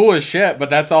 That's cool as shit, but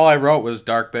that's all I wrote was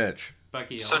dark bitch.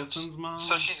 Becky So, Ellison's mom.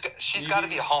 so she's got to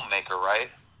be a homemaker, right?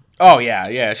 Oh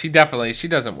yeah. She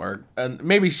doesn't work, and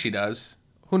maybe she does.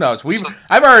 Who knows? We've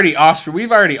already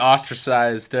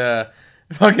ostracized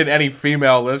fucking any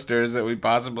female listeners that we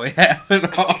possibly have in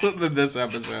this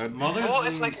episode. Mothers Well,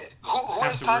 it's like who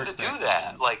has time to do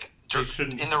that? Like They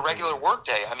shouldn't. in the regular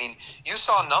workday. I mean, you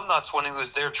saw Numbnuts when he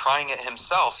was there trying it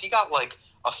himself. He got like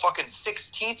a fucking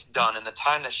 16th done in the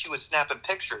time that she was snapping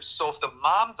pictures. So if the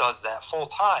mom does that full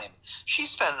time,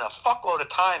 she's spending a fuckload of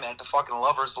time at the fucking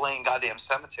Lover's Lane goddamn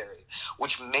cemetery.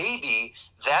 Which maybe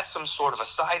that's some sort of a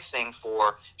side thing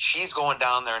for she's going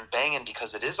down there and banging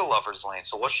because it is a Lover's Lane.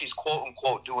 So what she's quote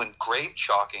unquote doing grave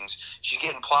chalkings, she's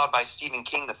getting plowed by Stephen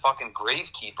King, the fucking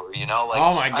gravekeeper. You know, like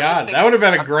Oh my god, that would have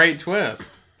been a great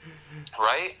twist.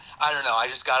 Right? I don't know. I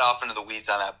just got off into the weeds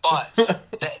on that. But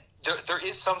there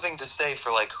is something to say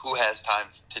for, like, who has time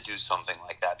to do something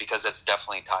like that, because that's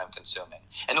definitely time consuming.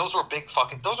 And those were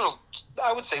those are,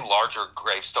 I would say, larger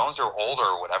gravestones or older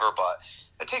or whatever, but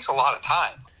it takes a lot of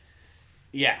time.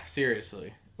 Yeah,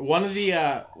 seriously. One of the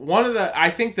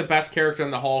I think the best character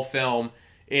in the whole film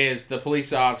is the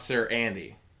police officer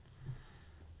Andy.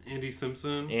 Andy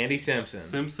Simpson. Andy Simpson.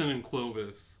 Simpson and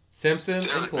Clovis. Simpson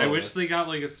and Clovis. I wish they got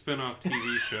like a spin-off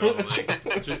TV show,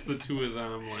 like just the two of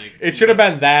them. Like it should have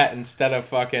been that instead of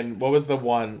fucking what was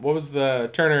the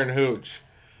Turner and Hooch?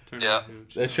 Yeah.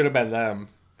 It should have been them.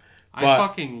 I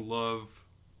fucking love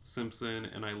Simpson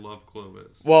and I love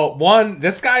Clovis. Well,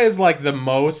 this guy is like the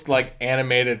most like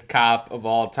animated cop of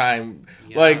all time.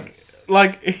 Yes.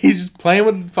 Like he's just playing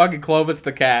with fucking Clovis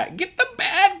the cat. Get the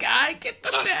bad guy. Get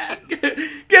the bad.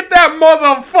 Get that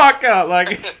motherfucker.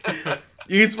 Like.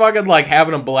 He's fucking, like,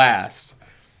 having a blast.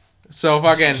 So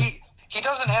fucking... He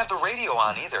doesn't have the radio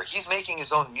on either. He's making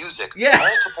his own music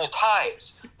multiple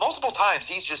times. Multiple times,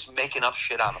 he's just making up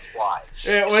shit on the fly.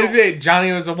 Yeah, what is it?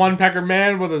 Johnny was a one-pecker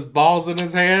man with his balls in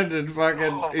his hand and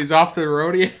fucking... He's off to the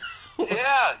rodeo.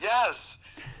 Yeah, yes.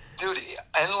 Dude,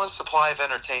 endless supply of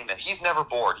entertainment. He's never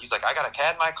bored. He's like, I got a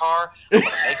cat in my car. I'm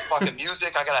going to make fucking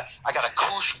music. I got a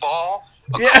koosh ball.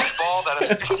 Koosh ball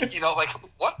that I'm, you know, like,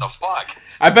 what the fuck?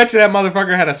 I bet you that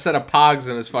motherfucker had a set of Pogs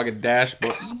in his fucking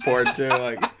dashboard too.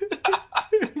 Like,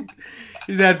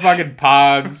 he's had fucking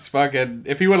Pogs. Fucking,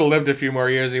 if he would have lived a few more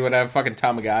years, he would have fucking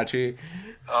Tamagotchi.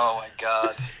 Oh my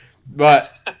god!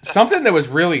 But something that was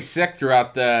really sick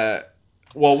throughout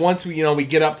once we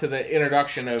get up to the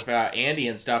introduction of Andy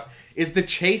and stuff, is the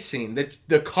chase scene.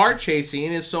 The car chase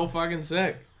scene is so fucking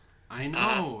sick. I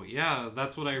know, yeah,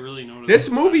 that's what I really noticed. This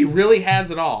movie really has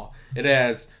it all. It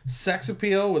has sex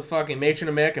appeal with fucking Machen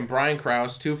and Mick and Brian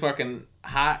Krause, two fucking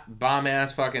hot,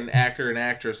 bomb-ass fucking actor and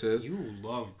actresses. You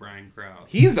love Brian Krause.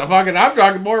 He's the fucking... I'm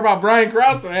talking more about Brian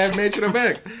Krause than I have Machen and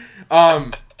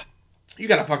Mick. You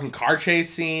got a fucking car chase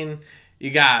scene.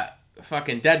 You got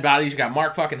fucking dead bodies. You got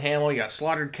Mark fucking Hamill. You got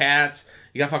slaughtered cats.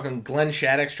 You got fucking Glenn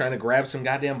Shaddix trying to grab some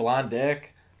goddamn blonde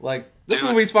dick. Like, this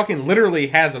movie's fucking literally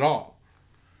has it all.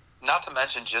 Not to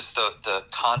mention just the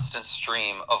constant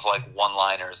stream of, like,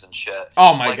 one-liners and shit.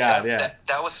 Oh, my like, God,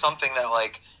 that was something that,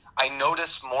 like, I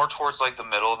noticed more towards, like, the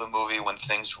middle of the movie when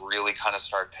things really kind of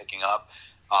started picking up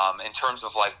in terms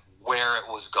of, like, where it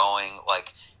was going.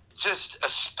 Like, just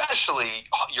especially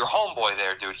your homeboy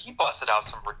there, dude. He busted out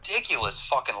some ridiculous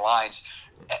fucking lines.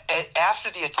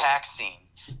 After the attack scene,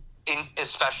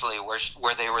 especially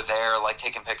where they were there, like,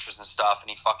 taking pictures and stuff, and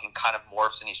he fucking kind of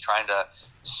morphs and he's trying to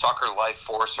suck her life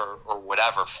force or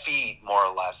whatever, feed more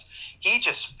or less. He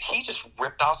just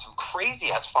ripped out some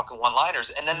crazy ass fucking one-liners,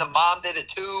 and then the mom did it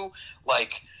too.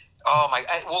 Like, oh my,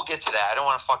 we'll get to that. I don't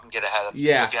want to fucking get ahead of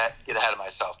get ahead of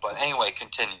myself. But anyway,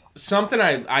 continue. Something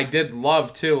I did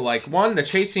love too. Like, one, the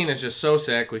chase scene is just so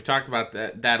sick. We've talked about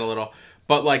that a little.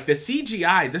 But, like, the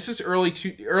CGI, this is early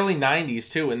 90s,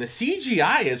 too, and the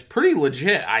CGI is pretty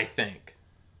legit, I think.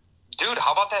 Dude,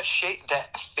 how about that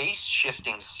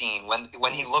face-shifting scene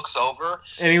when he looks over?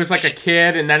 And he was, like, a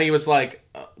kid, and then he was, like,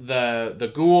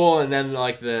 the ghoul, and then,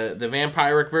 like, the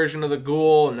vampiric version of the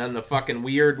ghoul, and then the fucking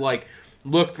weird, like,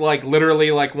 looked like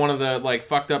literally like one of the, like,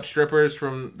 fucked up strippers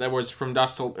from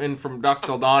Dusk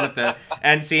Till Dawn at the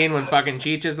end scene when fucking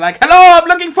Cheech is like, hello, I'm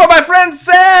looking for my friend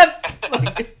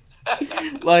Seth!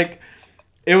 Like,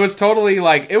 it was totally,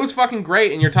 like, it was fucking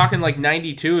great, and you're talking, like,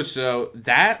 92, so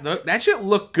that shit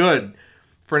looked good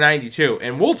for 92,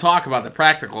 and we'll talk about the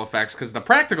practical effects, because the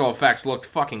practical effects looked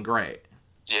fucking great.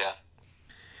 Yeah.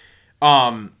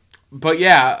 But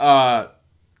yeah,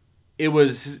 it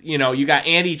was, you got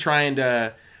Andy trying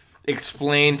to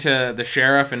explain to the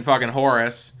sheriff and fucking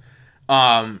Horace,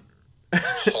 Horace.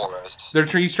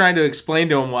 He's trying to explain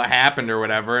to him what happened or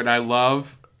whatever, and I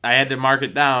love I had to mark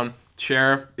it down.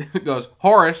 Sheriff goes,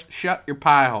 Horace, shut your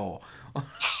pie hole.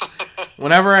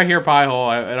 Whenever I hear pie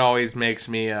hole, it always makes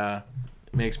me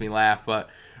laugh. But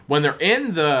when they're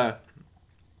in the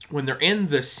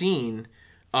scene,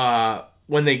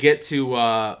 when they get to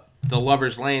the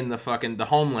Lover's Lane, the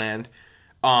homeland,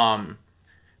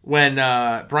 when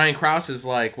Brian Krause is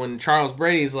like, when Charles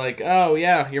Brady's like, oh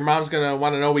yeah, your mom's gonna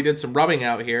want to know we did some rubbing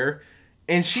out here,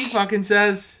 and she fucking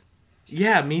says,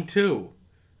 yeah, me too.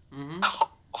 Mm-hmm.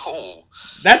 Oh,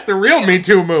 that's the real Me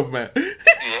Too movement. Yeah.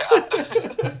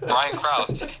 Brian Krause.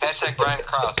 Hashtag Brian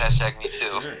Krause. Hashtag Me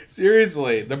Too.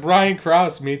 Seriously, the Brian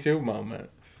Krause Me Too moment.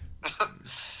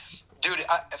 Dude,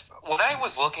 when I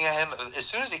was looking at him, as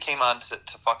soon as he came on to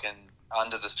fucking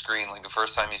onto the screen, like the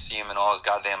first time you see him in all his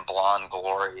goddamn blonde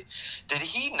glory, did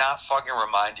he not fucking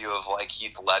remind you of like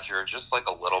Heath Ledger, just like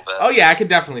a little bit? Oh yeah, I could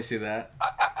definitely see that.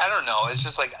 I don't know. It's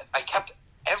just like I kept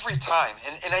every time,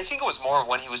 and I think it was more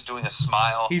when he was doing a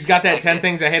smile. He's got that like, 10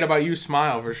 Things I Hate About You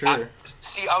smile for sure. I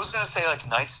was gonna say like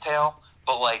Knight's Tale,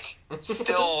 but like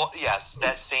still, yes,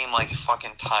 that same like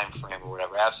fucking time frame or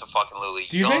whatever. Absolutely.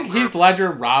 Do you think Heath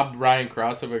Ledger robbed Brian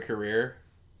Krause of a career?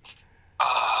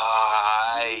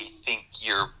 I think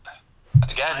you're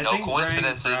again no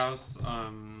coincidences.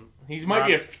 Brian Krause, he might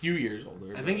be a few years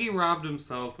older. I think he robbed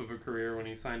himself of a career when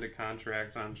he signed a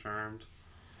contract on Charmed.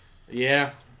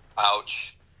 Yeah.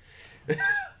 Ouch.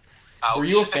 Ouch. Were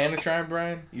you a fan of Charmed,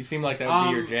 Brian? You seem like that would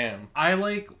be your jam. I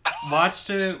watched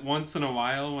it once in a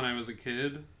while when I was a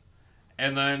kid,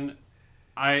 and then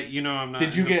I'm not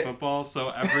into football,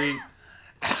 so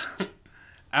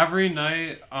every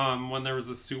night when there was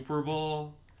a Super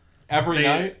Bowl, every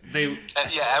night there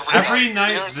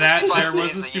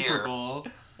was a Super Bowl.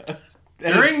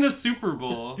 During the Super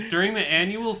Bowl, during the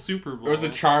annual Super Bowl, there was a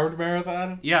Charmed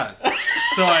marathon. Yes,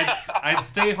 so I'd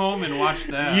stay home and watch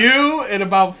that. You and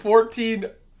about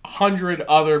 1,400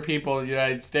 other people in the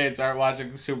United States aren't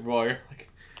watching the Super Bowl. You're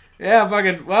like, yeah,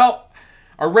 fucking. Well,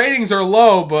 our ratings are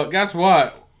low, but guess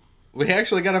what? We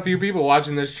actually got a few people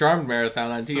watching this Charmed marathon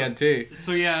on TNT.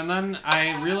 So yeah, and then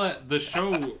I realized the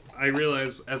show. I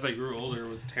realized as I grew older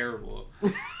was terrible,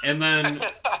 and then.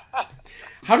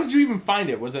 How did you even find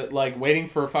it? Was it like waiting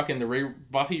for fucking the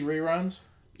Buffy reruns?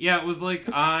 Yeah, it was like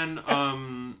on.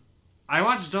 I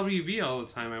watched WB all the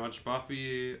time. I watched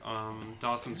Buffy,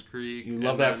 Dawson's Creek. You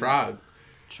love that frog.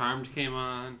 Charmed came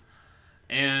on,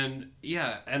 and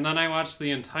yeah, and then I watched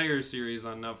the entire series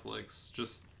on Netflix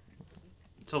just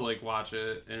to like watch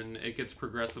it, and it gets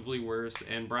progressively worse.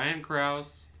 And Brian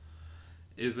Krause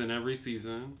is in every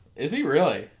season. Is he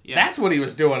really? Yeah. That's what he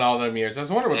was doing all them years. I was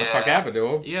wondering what the fuck happened to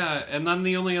him. Yeah, and then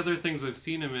the only other things I've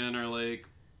seen him in are like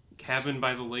Cabin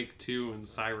by the Lake 2 and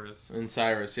Cyrus. And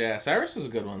Cyrus, yeah. Cyrus was a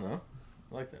good one, though.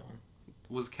 I like that one.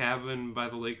 Was Cabin by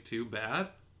the Lake 2 bad?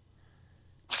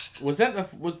 Was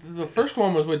the first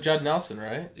one was with Judd Nelson,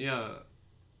 right? Yeah.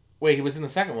 Wait, he was in the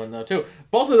second one, though, too.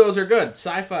 Both of those are good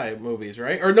sci-fi movies,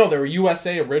 right? Or no, they were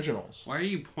USA originals. Why are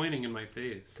you pointing in my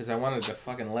face? Because I wanted to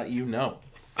fucking let you know.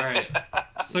 Alright.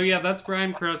 So yeah, that's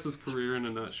Brian Krause's career in a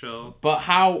nutshell. But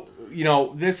how,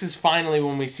 this is finally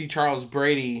when we see Charles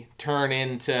Brady turn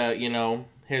into,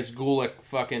 his ghoulic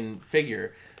fucking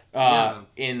figure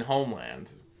in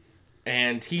Homeland.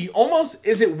 And he almost,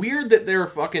 is it weird that they're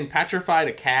fucking petrified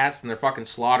of cats and they're fucking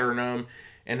slaughtering them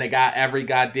and they got every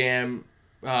goddamn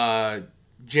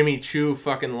Jimmy Choo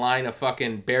fucking line of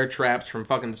fucking bear traps from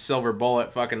fucking Silver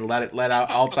Bullet fucking let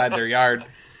out outside their yard.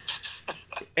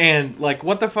 And, like,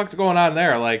 what the fuck's going on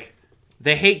there? Like,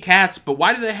 they hate cats, but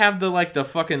why do they have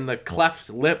the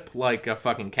cleft lip like a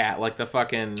fucking cat? Like the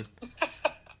fucking...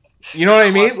 You know what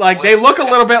I mean? Like, they look a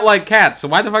little bit like cats, so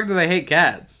why the fuck do they hate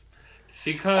cats?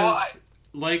 Because,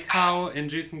 like how in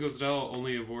Jason Goes to Hell,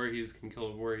 only a Voorhees can kill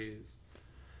a Voorhees.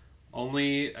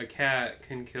 Only a cat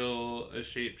can kill a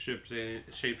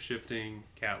shape-shifting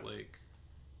cat-like.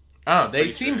 Oh,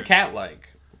 they seemed cat-like.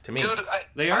 To me. Dude,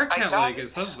 they are cat-like. It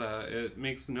says that. It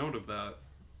makes note of that.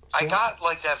 I got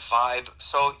like that vibe.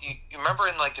 So you remember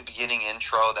in like the beginning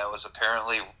intro that was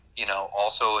apparently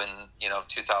also in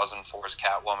 2004's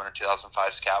Catwoman or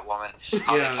 2005's Catwoman.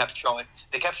 How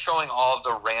they kept showing all of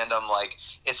the random like.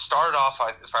 It started off,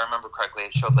 if I remember correctly,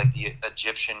 it showed like the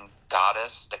Egyptian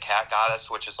goddess, the cat goddess,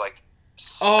 which is like.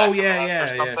 Oh yeah.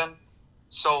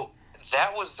 So.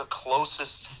 That was the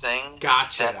closest thing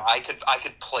gotcha. that I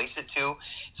could place it to.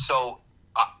 So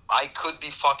I could be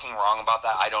fucking wrong about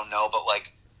that. I don't know, but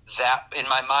like that in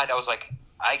my mind, I was like,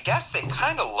 I guess they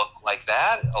kind of look like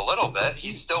that a little bit.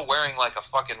 He's still wearing like a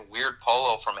fucking weird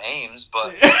polo from Ames,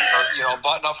 but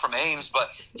button up from Ames.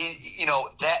 But he,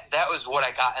 that was what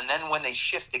I got. And then when they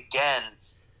shift again,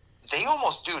 they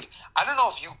almost, dude, I don't know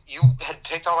if you had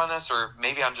picked up on this, or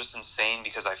maybe I'm just insane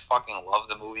because I fucking love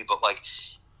the movie, but like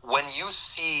when you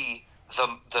see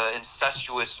the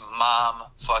incestuous mom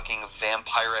fucking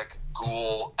vampiric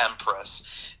ghoul empress,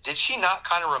 did she not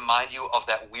kind of remind you of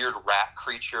that weird rat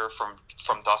creature from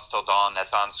Dusk Till Dawn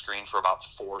that's on screen for about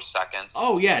 4 seconds?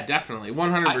 Oh yeah, definitely,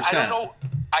 100%. I don't know.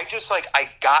 I just like I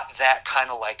got that kind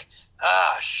of like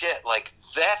shit, like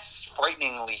that's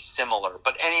frighteningly similar.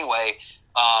 But anyway,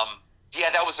 yeah,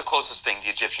 that was the closest thing, the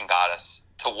Egyptian goddess,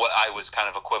 to what I was kind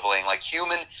of equivalent, like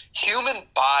human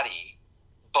body,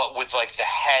 but with like the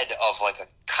head of like a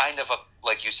kind of a,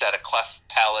 like you said, a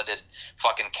cleft-palated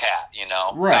fucking cat, you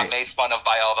know? Right. Got made fun of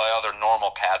by all the other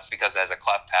normal cats because it has a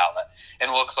cleft palate. And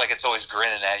it looks like it's always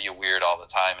grinning at you weird all the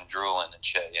time and drooling and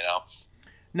shit, you know?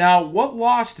 Now, what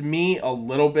lost me a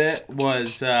little bit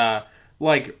was,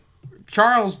 like,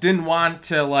 Charles didn't want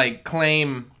to, like,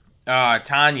 claim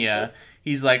Tanya.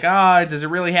 He's like, does it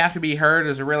really have to be her?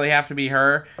 Does it really have to be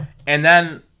her? And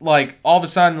then, like, all of a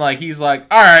sudden, like, he's like,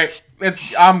 all right,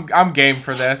 I'm game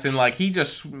for this. And, like, he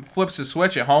just flips the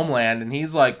switch at Homeland, and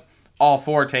he's, like, all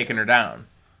for taking her down.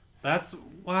 That's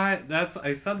why.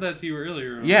 I said that to you earlier.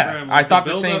 Remember? Yeah, Like, I thought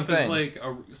the build-up same thing. is like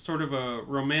a sort of a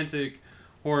romantic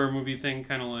horror movie thing,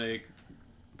 kind of like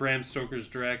Bram Stoker's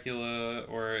Dracula,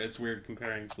 or it's weird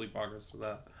comparing Sleepwalkers to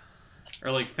that,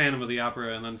 or like Phantom of the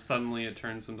Opera, and then suddenly it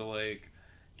turns into like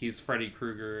he's Freddy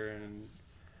Krueger and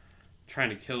trying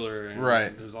to kill her, and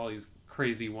right. There's all these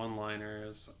crazy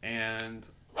one-liners, and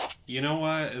you know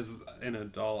what? As an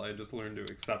adult, I just learned to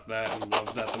accept that and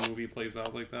love that the movie plays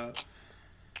out like that.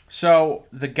 So,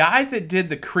 the guy that did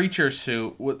the creature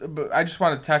suit, I just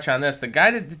want to touch on this. The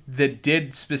guy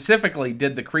that specifically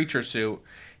did the creature suit,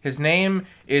 his name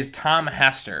is Tom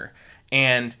Hester.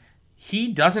 And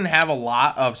he doesn't have a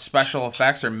lot of special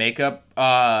effects or makeup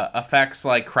effects,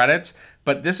 like, credits.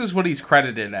 But this is what he's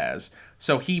credited as.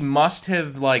 So, he must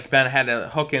have, like, had a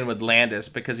hook in with Landis,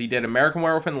 because he did American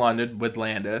Werewolf in London with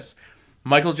Landis.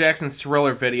 Michael Jackson's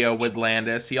Thriller video with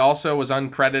Landis. He also was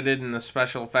uncredited in the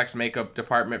special effects makeup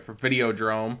department for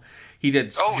Videodrome. He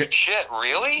did... Oh, shit,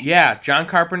 really? Yeah, John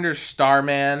Carpenter's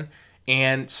Starman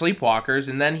and Sleepwalkers,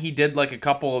 and then he did, like, a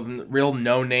couple of real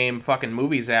no-name fucking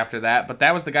movies after that, but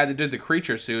that was the guy that did the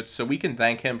creature suits, so we can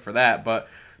thank him for that. But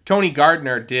Tony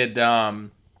Gardner did,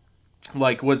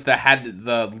 was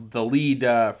the lead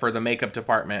for the makeup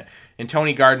department, and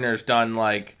Tony Gardner's done,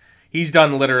 like... He's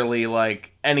done literally,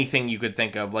 like, anything you could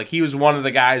think of. Like, he was one of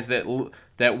the guys that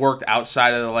worked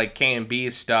outside of the, like, K&B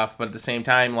stuff, but at the same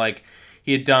time, like,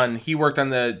 he worked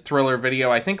on the Thriller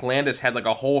video. I think Landis had, like,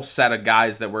 a whole set of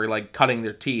guys that were, like, cutting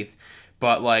their teeth.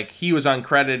 But, like, he was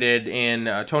uncredited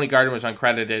in, Tony Gardner was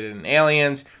uncredited in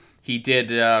Aliens. He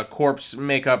did corpse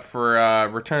makeup for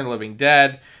Return of the Living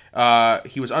Dead.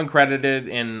 He was uncredited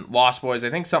in Lost Boys. I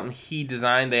think something he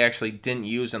designed they actually didn't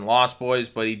use in Lost Boys,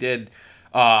 but he did...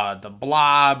 The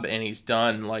Blob, and he's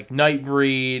done like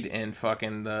Nightbreed and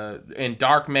fucking and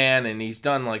Darkman, and he's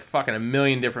done like fucking a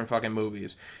million different fucking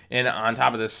movies. And on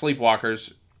top of this,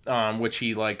 Sleepwalkers, which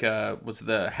he like was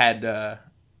the head, the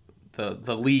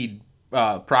lead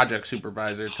project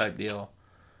supervisor type deal.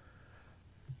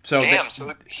 So damn,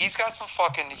 so he's got some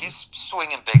fucking, he's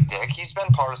swinging big dick. He's been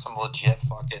part of some legit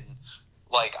fucking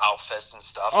like outfits and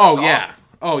stuff. Oh, That's yeah. awesome.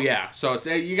 Oh, yeah. So it's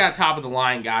you got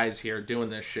top-of-the-line guys here doing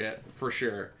this shit, for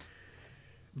sure.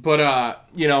 But,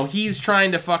 he's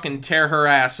trying to fucking tear her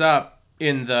ass up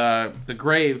in the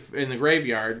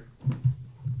graveyard.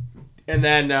 And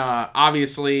then,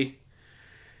 obviously,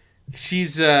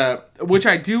 she's, which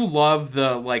I do love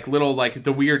the, like, little, like,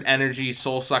 the weird energy,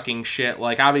 soul-sucking shit.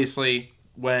 Like, obviously,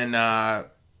 when,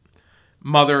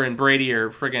 Mother and Brady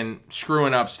are friggin'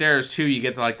 screwing upstairs too, you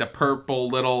get like the purple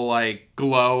little like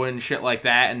glow and shit like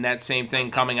that, and that same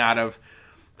thing coming out of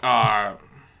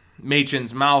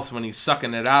Machen's mouth when he's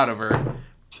sucking it out of her.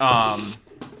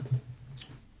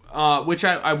 Which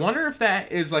I wonder if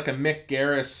that is like a Mick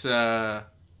Garris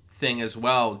thing as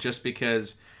well, just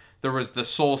because there was the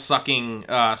soul sucking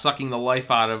the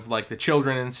life out of like the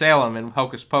children in Salem and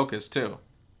Hocus Pocus too.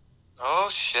 Oh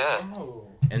shit. Oh.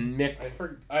 And Mick...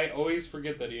 I always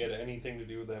forget that he had anything to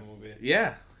do with that movie.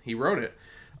 Yeah, he wrote it.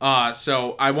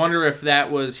 So I wonder if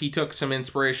that was... He took some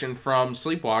inspiration from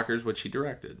Sleepwalkers, which he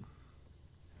directed.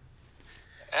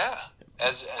 Yeah.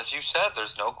 As you said,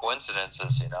 there's no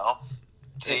coincidences, you know?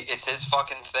 It's his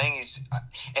fucking thing.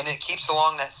 And it keeps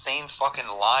along that same fucking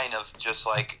line of just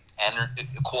like...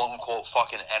 quote-unquote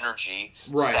fucking energy,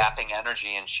 right. Zapping energy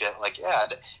and shit. Like, yeah,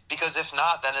 because if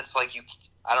not, then it's like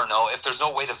I don't know, if there's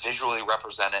no way to visually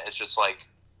represent it, it's just like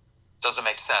doesn't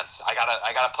make sense. I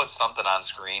gotta put something on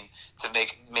screen to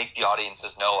make the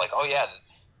audiences know, like, oh yeah,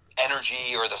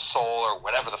 energy or the soul or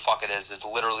whatever the fuck it is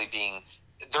literally being,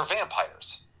 they're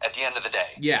vampires at the end of the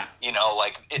day. Yeah. You know,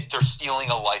 like, they're stealing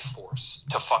a life force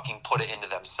to fucking put it into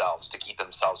themselves to keep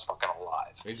themselves fucking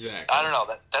alive. Exactly. I don't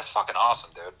know. That's fucking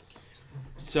awesome, dude.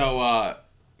 So,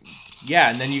 yeah,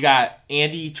 and then you got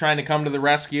Andy trying to come to the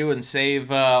rescue and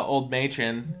save old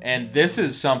Machen, and this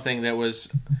is something that was...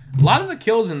 A lot of the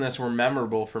kills in this were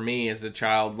memorable for me as a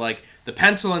child. Like, the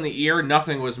pencil in the ear,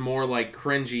 nothing was more, like,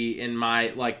 cringy in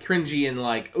my... Like, cringy and,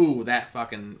 like, ooh, that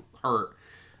fucking hurt.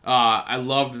 I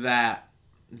loved that,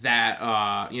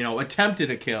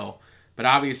 attempted a kill. But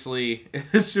obviously,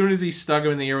 as soon as he stuck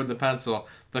him in the ear with the pencil,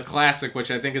 the classic, which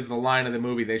I think is the line of the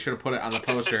movie, they should have put it on the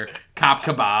poster, Cop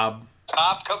Kebab.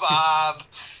 Cop Kebab.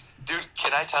 Dude,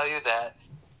 can I tell you that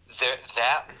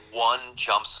that one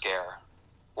jump scare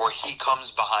where he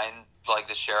comes behind, like,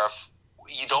 the sheriff,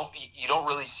 you don't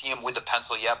really see him with the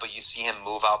pencil yet, but you see him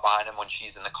move out behind him when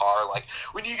she's in the car, like,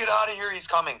 when you get out of here, he's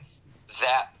coming.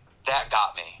 That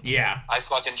got me. Yeah. I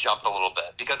fucking jumped a little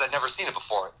bit because I'd never seen it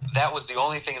before. That was the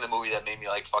only thing in the movie that made me,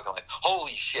 like, fucking, like,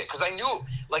 holy shit. Because I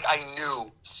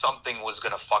knew something was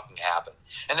going to fucking happen.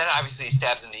 And then obviously he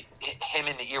stabs him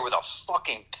in the ear with a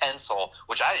fucking pencil,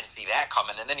 which I didn't see that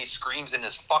coming. And then he screams in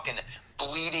his fucking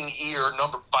bleeding ear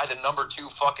by the number 2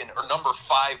 fucking, or number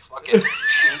 5 fucking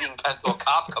shading pencil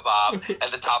Cop Kebab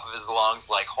at the top of his lungs.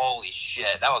 Like, holy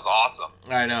shit. That was awesome.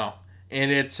 I know.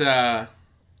 And it's,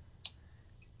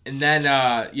 and then,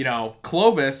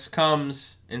 Clovis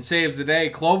comes and saves the day.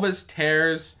 Clovis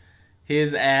tears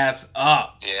his ass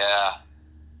up. Yeah.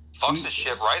 Fucks his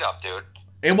shit right up, dude.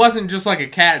 It wasn't just like a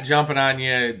cat jumping on you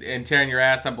and tearing your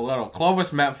ass up a little.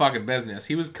 Clovis meant fucking business.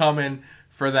 He was coming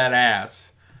for that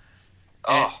ass.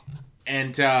 Oh.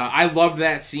 And I loved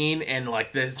that scene, and,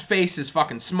 like, his face is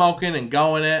fucking smoking and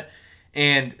going it.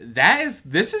 And this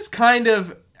is kind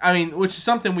of, I mean, which is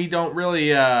something we don't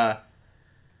really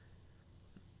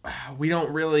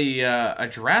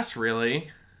address,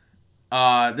 really.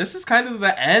 This is kind of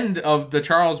the end of the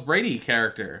Charles Brady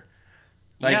character.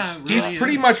 Like, yeah, really he's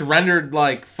pretty much rendered,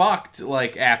 like, fucked,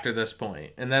 like, after this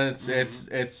point. And then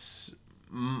it's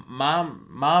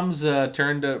mom's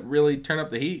turn to really turn up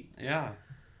the heat. Yeah.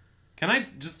 Can I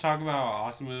just talk about how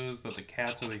awesome it is that the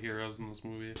cats are the heroes in this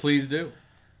movie? Please do.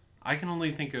 I can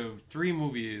only think of 3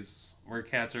 movies where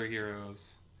cats are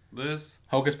heroes. This.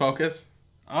 Hocus Pocus?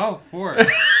 Oh, 4.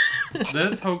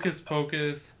 This, Hocus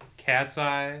Pocus, Cat's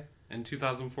Eye, and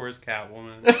 2004's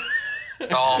Catwoman.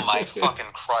 Oh my fucking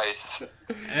Christ.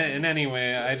 And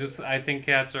anyway, I think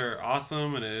cats are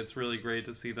awesome, and it's really great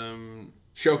to see them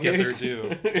showcase get their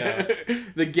due. Yeah.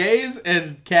 The gays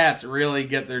and cats really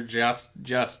get their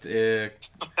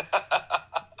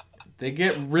they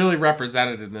get really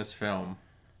represented in this film.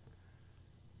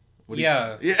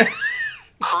 Yeah.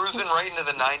 Cruising right into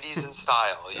the 90s in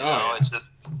style, you know? It's just...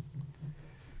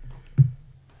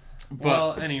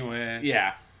 Well, anyway.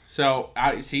 Yeah. So,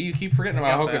 you keep forgetting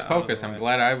about Hocus Pocus. I'm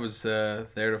glad I was there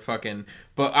to fucking...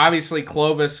 But obviously,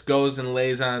 Clovis goes and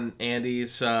lays on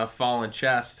Andy's fallen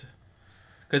chest.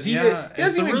 Because he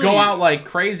doesn't even go out like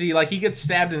crazy. Like, he gets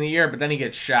stabbed in the ear, but then he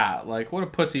gets shot. Like, what a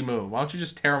pussy move. Why don't you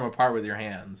just tear him apart with your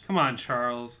hands? Come on,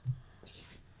 Charles.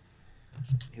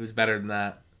 He was better than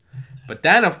that. But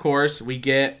then, of course, we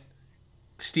get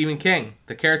Stephen King,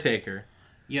 the caretaker.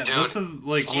 Yeah, dude, this is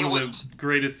like one of the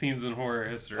greatest scenes in horror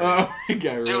history. Oh, my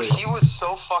God, really. Dude, he was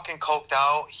so fucking coked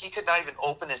out, he could not even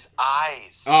open his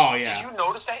eyes. Oh, yeah. Did you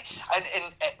notice that? And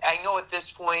I know at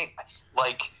this point,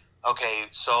 like, okay,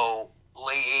 so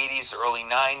late 80s, early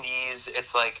 90s,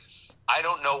 it's like, I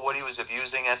don't know what he was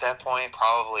abusing at that point,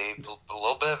 probably a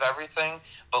little bit of everything,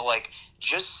 but, like,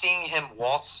 just seeing him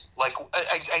waltz, like,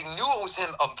 I knew it was him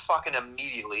fucking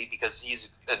immediately because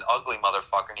he's an ugly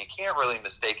motherfucker and you can't really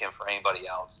mistake him for anybody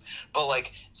else. But,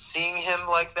 like, seeing him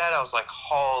like that, I was like,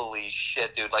 holy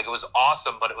shit, dude. Like, it was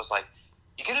awesome, but it was like,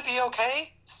 you gonna be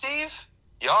okay, Steve?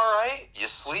 You alright? You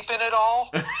sleeping at all?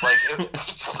 Like,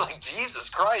 like, Jesus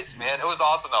Christ, man. It was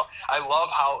awesome, though. I love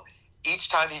how each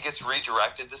time he gets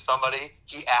redirected to somebody,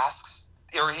 he asks,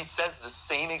 or he says the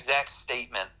same exact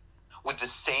statement with the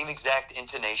same exact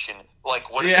intonation.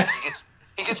 Like, what yeah.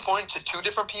 he gets pointed to 2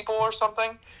 different people or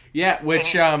something? Yeah,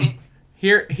 which,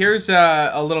 here's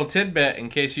a little tidbit in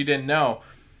case you didn't know.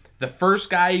 The first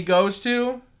guy he goes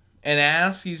to and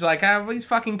asks, he's like, these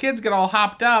fucking kids get all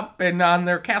hopped up and on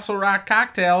their Castle Rock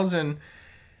cocktails, and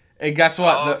guess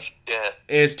what?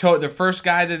 The first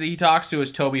guy that he talks to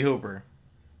is Tobe Hooper.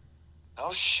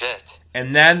 Oh, shit.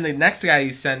 And then the next guy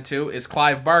he's sent to is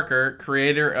Clive Barker,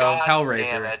 creator of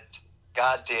Hellraiser.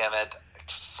 God damn it.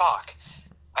 Fuck.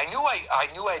 I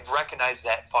knew I'd recognize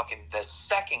that fucking the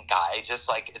second guy. Just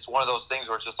like it's one of those things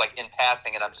where it's just like in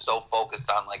passing, and I'm so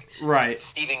focused on like Right.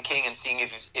 Stephen King and seeing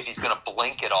if he's gonna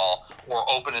blink at all or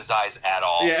open his eyes at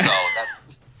all. Yeah. So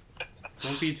that.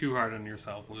 Don't be too hard on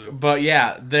yourself, Luke. But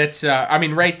yeah, that's I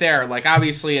mean, right there, like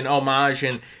obviously an homage,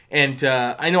 and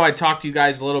I know I talked to you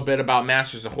guys a little bit about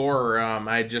Masters of Horror.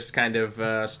 I just kind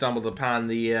of stumbled upon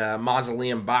the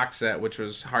Mausoleum box set, which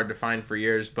was hard to find for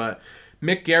years. But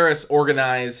Mick Garris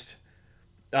organized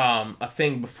a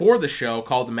thing before the show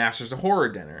called the Masters of Horror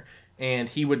Dinner, and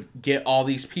he would get all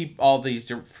these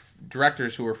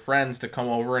directors who were friends to come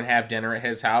over and have dinner at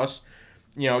his house.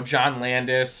 You know, John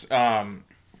Landis.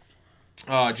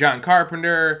 John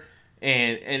Carpenter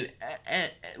and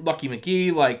Lucky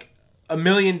McGee, like a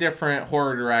million different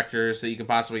horror directors that you could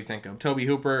possibly think of. Tobe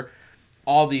Hooper,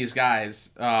 all these guys,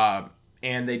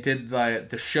 and they did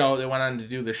the show. They went on to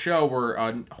do the show where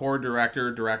a horror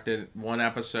director directed one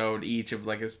episode each of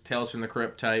like a Tales from the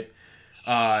Crypt type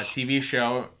TV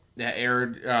show that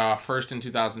aired first in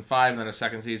 2005 and then a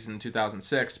second season in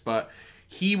 2006, but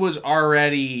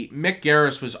Mick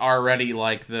Garris was already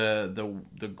like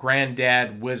the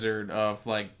granddad wizard of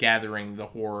like gathering the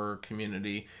horror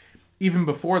community, even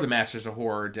before the Masters of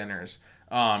Horror dinners.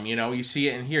 You know, you see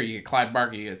it in here. You get Clive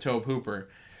Barker, you get Tobe Hooper.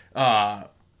 And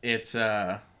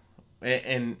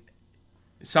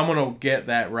someone will get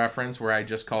that reference where I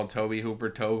just called Tobe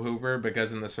Hooper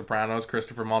because in The Sopranos,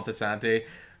 Christopher Moltisanti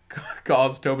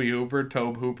calls Tobe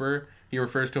Hooper. He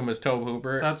refers to him as Tobe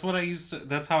Hooper. That's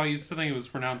how I used to think it was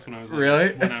pronounced when I was like,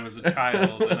 Really? when I was a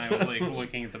child and I was like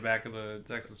looking at the back of the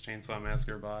Texas Chainsaw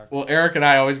Massacre box. Well, Eric and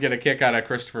I always get a kick out of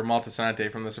Christopher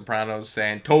Moltisanti from The Sopranos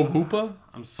saying Tobe Hooper.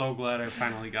 I'm so glad I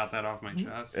finally got that off my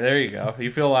chest. There you go. You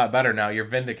feel a lot better now. You're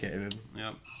vindicated.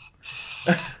 Yep.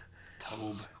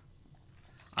 Tobe.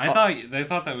 They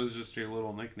thought that was just your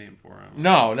little nickname for him.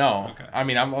 No. Okay. I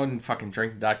mean, I'm on fucking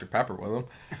drinking Dr. Pepper with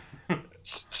him.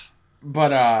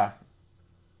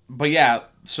 But yeah,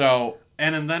 so...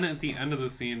 And then at the end of the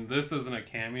scene, this isn't a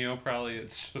cameo, probably.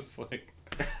 It's just like...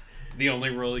 The only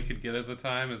role he could get at the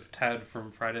time is Ted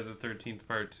from Friday the 13th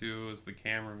Part 2 as the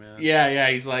cameraman. Yeah,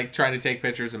 he's like trying to take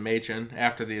pictures of Machen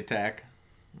after the attack.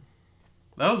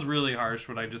 That was really harsh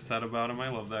what I just said about him. I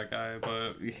love that guy,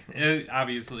 but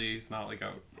obviously he's not like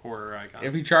a horror icon.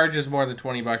 If he charges more than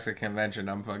 $20 at convention,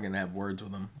 I'm fucking have words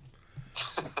with him.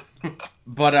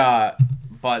 But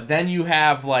then you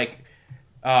have like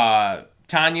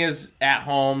Tanya's at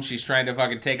home. She's trying to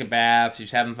fucking take a bath.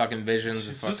 She's having fucking visions.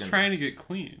 She's just trying to get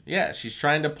clean. Yeah, she's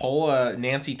trying to pull a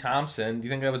Nancy Thompson. Do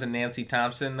you think that was a Nancy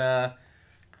Thompson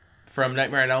from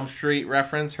Nightmare on Elm Street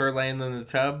reference? Her laying in the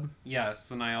tub. Yes,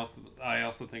 and I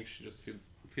also think she just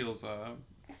feels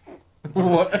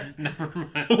What? Never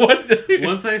mind. What?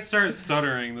 Once I start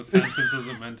stuttering, the sentence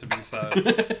isn't meant to be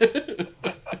said.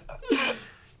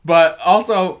 But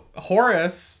also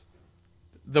Horace,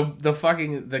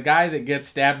 the guy that gets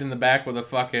stabbed in the back with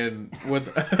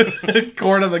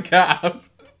corn on the cob,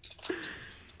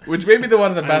 which may be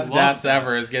one of the best deaths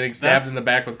ever, is getting stabbed in the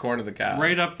back with corn on the cob.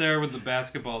 Right up there with the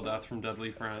basketball death from Deadly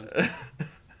Friend.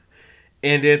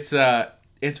 And it's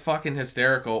fucking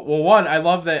hysterical. Well, one, I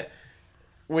love that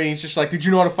when he's just like, "Did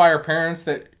you notify her parents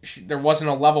that there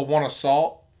wasn't a level 1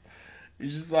 assault?"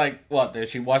 He's just like, "What? That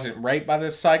she wasn't raped by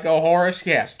this psycho Horace?"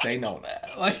 Yes, they know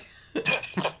that. Like,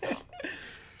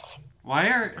 why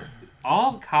are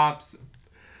all cops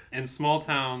in small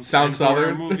towns sound in horror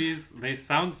Southern movies? They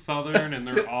sound Southern, and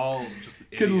they're all just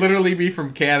idiots. Could literally be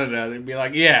from Canada. They'd be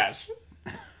like, "Yes."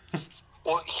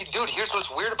 Well, dude, here's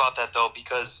what's weird about that though,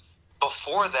 because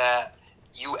before that,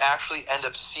 you actually end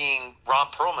up seeing Ron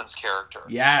Perlman's character.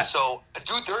 Yeah. So,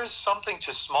 dude, there is something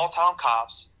to small town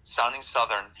cops sounding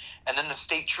Southern, and then the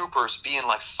state troopers being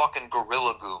like fucking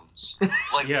gorilla goons.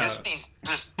 Like, Yeah.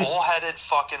 this bullheaded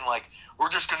fucking, like, we're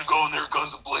just gonna go in there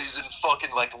guns blazing fucking,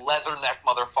 like, leatherneck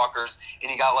motherfuckers,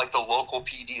 and you got, like, the local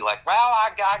PD, like, well,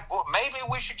 maybe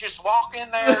we should just walk in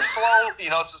there slow,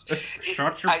 you know, it's just...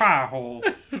 Shut your pie hole.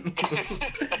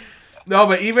 No,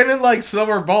 but even in like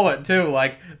Silver Bullet too,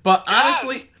 like, but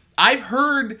honestly, I've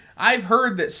heard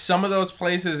that some of those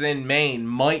places in Maine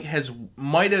might have,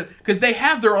 because they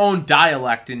have their own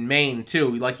dialect in Maine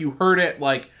too. Like you heard it,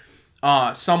 like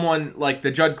someone like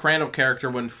the Judd Crandall character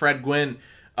when Fred Gwynn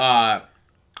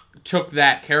took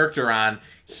that character on,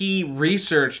 he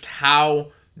researched how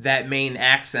that Maine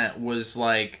accent was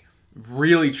like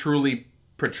really truly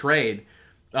portrayed.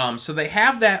 So they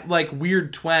have that like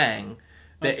weird twang.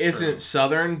 That isn't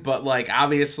Southern, but like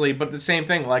obviously, but the same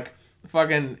thing. Like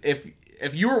fucking,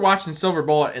 if you were watching Silver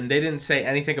Bullet and they didn't say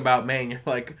anything about Maine, you're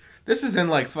like, this is in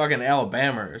like fucking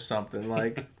Alabama or something.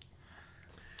 Like,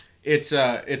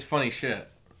 It's funny shit.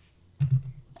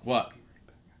 What?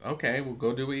 Okay, well,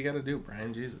 go do what you gotta do,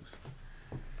 Brian. Jesus.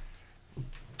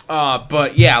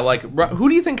 But yeah, like, who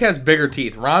do you think has bigger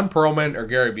teeth, Ron Perlman or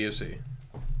Gary Busey?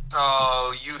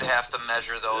 Oh, you'd have to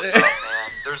measure those up,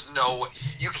 man. There's no way.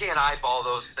 You can't eyeball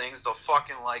those things. They'll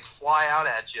fucking, like, fly out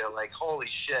at you. Like, holy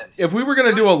shit. If we were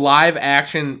gonna do a live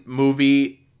action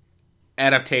movie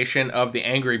adaptation of The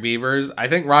Angry Beavers, I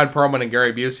think Ron Perlman and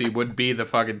Gary Busey would be the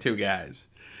fucking two guys.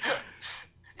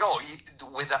 Yo,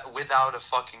 without a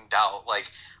fucking doubt. Like,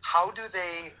 how do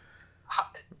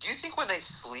you think when they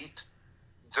sleep,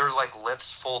 their, like,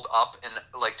 lips fold up and,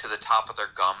 like, to the top of their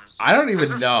gums? I don't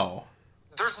even know.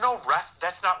 There's no rest.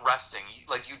 That's not resting.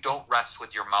 Like, you don't rest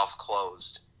with your mouth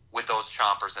closed with those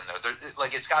chompers in there.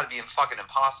 Like, it's got to be fucking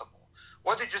impossible.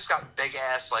 Or they just got big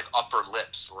ass, like, upper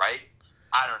lips, right?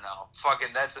 I don't know. Fucking,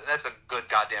 that's a good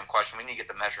goddamn question. We need to get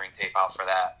the measuring tape out for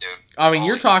that, dude. I mean,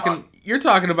 you're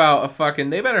talking about a fucking.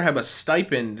 They better have a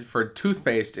stipend for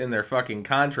toothpaste in their fucking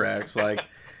contracts, like.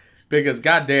 Because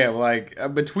goddamn, like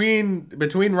between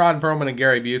Ron Perlman and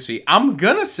Gary Busey, I'm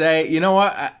gonna say, you know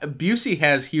what, Busey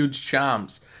has huge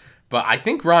chomps, but I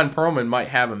think Ron Perlman might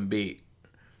have him beat.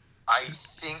 I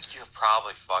think you're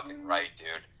probably fucking right, dude.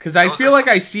 Because I feel like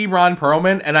I see Ron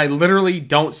Perlman and I literally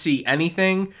don't see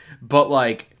anything but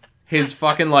like his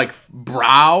fucking like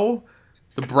brow,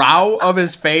 the brow of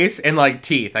his face, and like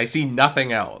teeth. I see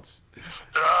nothing else.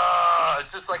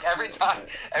 It's just like every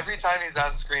time he's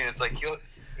on screen, it's like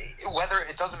whether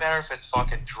it doesn't matter if it's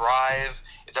fucking Drive,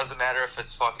 it doesn't matter if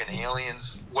it's fucking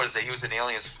Aliens. What is it? He was in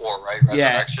Aliens 4, right?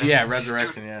 Resurrection. Yeah,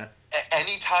 Resurrection. Dude, yeah.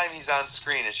 Anytime he's on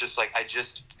screen, it's just like I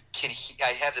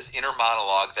have this inner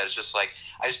monologue that is just like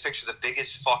I just picture the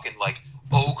biggest fucking like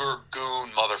ogre goon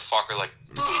motherfucker like.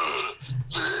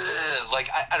 Like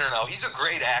I don't know. He's a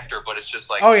great actor, but it's just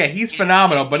like. Oh yeah, he's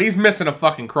phenomenal, but he's missing a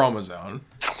fucking chromosome.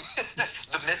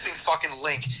 The missing fucking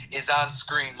link is on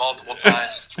screen multiple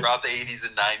times throughout the 80s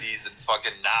and 90s and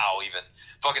fucking now even.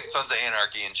 Fucking Sons of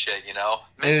Anarchy and shit, you know?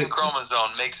 Missing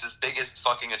chromosome makes his biggest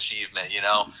fucking achievement, you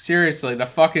know? Seriously, the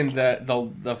fucking,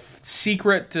 the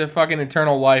secret to fucking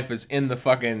eternal life is in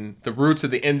the roots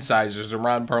of the incisors of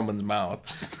Ron Perlman's mouth.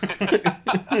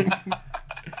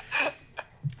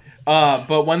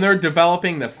 But when they're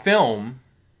developing the film,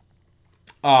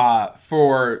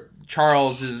 for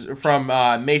from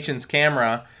Machen's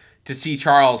camera to see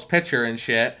Charles' picture and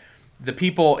shit, the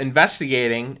people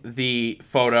investigating the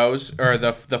photos, or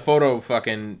the photo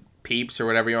fucking peeps, or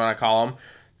whatever you want to call them,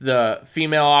 the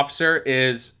female officer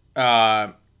is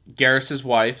Garris's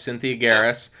wife, Cynthia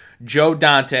Garris, Joe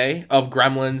Dante of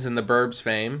Gremlins and the Burbs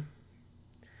fame,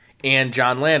 and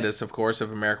John Landis, of course,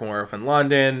 of American Werewolf in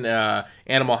London,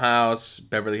 Animal House,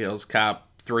 Beverly Hills Cop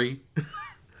 3.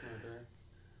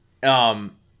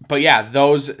 But yeah,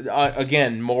 those,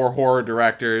 again, more horror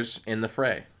directors in the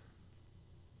fray.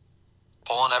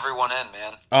 Pulling everyone in,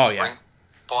 man. Oh, yeah.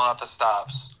 Pulling out the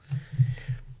stops.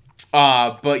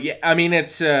 But yeah, I mean,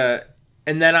 it's, and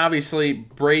then obviously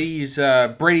Brady's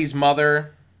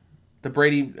mother, the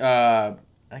Brady, I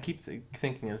keep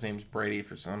thinking his name's Brady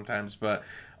for sometimes, but,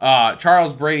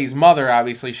 Charles Brady's mother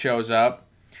obviously shows up.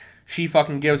 She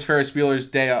fucking gives Ferris Bueller's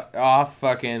Day Off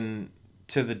fucking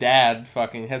to the dad,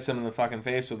 fucking hits him in the fucking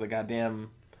face with a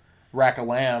goddamn rack of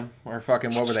lamb, or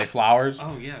fucking, what were they, flowers?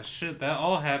 Oh yeah, shit, that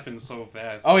all happened so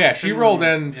fast. Oh yeah, she rolled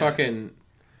in fucking...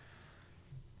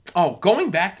 Oh,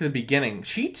 going back to the beginning,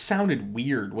 she sounded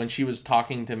weird when she was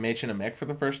talking to Machen and Mick for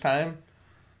the first time.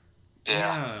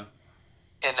 Yeah.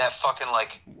 In that fucking,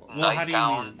 like,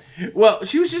 nightgown. Well,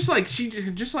 she was just like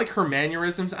her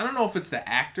mannerisms. I don't know if it's the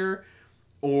actor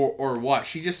or what.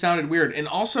 She just sounded weird. And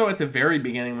also at the very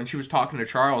beginning when she was talking to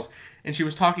Charles and she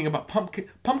was talking about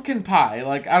pumpkin pie,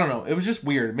 like, I don't know. It was just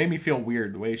weird. It made me feel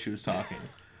weird the way she was talking.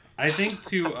 I think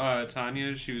to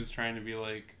Tanya, she was trying to be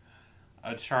like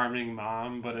a charming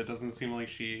mom, but it doesn't seem like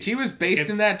she was based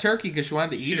in that turkey because she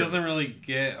wanted to eat She her. doesn't really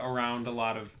get around a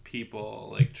lot of people.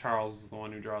 Like, Charles is the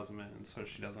one who draws them in, so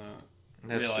she doesn't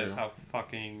realize how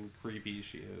fucking creepy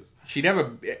she is. She'd have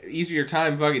a easier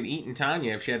time fucking eating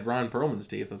Tanya if she had Ron Perlman's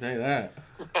teeth, I'll tell you that.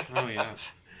 Oh, yeah.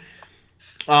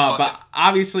 But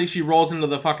obviously she rolls into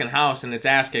the fucking house and it's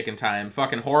ass-kicking time.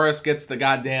 Fucking Horace gets the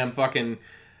goddamn fucking...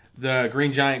 the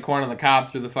Green Giant corn on the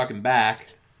cob through the fucking back.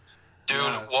 Dude,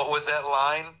 what was that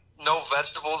line? No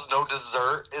vegetables, no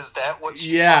dessert. Is that what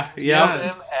she killed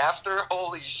him after?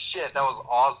 Holy shit, that was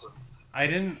awesome. I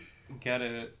didn't get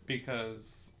it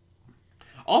because...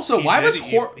 Also,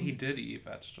 he did eat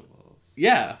vegetables.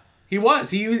 Yeah, he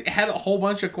was. He had a whole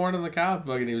bunch of corn on the cob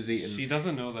fucking he was eating. She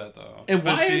doesn't know that, though. And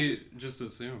but she just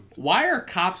assumed. Why are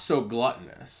cops so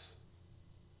gluttonous?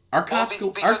 Our cops,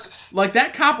 because like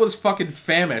that cop was fucking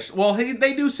famished. Well, he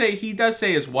does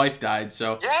say his wife died.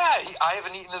 So yeah, I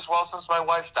haven't eaten as well since my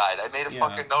wife died. I made a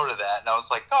fucking note of that, and I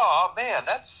was like, oh man,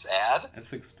 that's sad.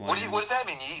 That's explained. What does that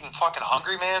mean? You eating fucking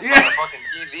Hungry Man's on the fucking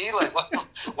TV? Like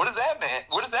what does that mean?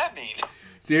 What does that mean?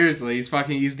 Seriously,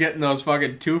 he's getting those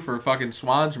fucking 2 for fucking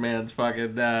Swangeman's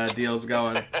fucking deals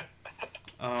going.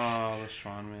 Oh, the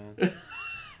Schwan Man.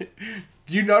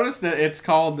 Do you notice that it's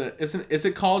called is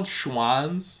it called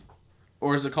Schwans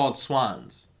or is it called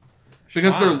Swans?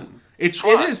 Because it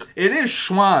is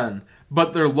Schwan,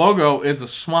 but their logo is a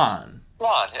swan.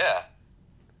 Swan, yeah.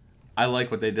 I like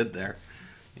what they did there.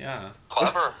 Yeah.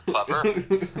 Clever.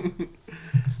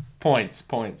 Points.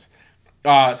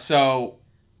 So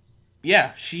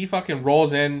yeah, she fucking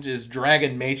rolls in, just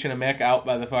dragging Machen and Mick out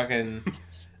by the fucking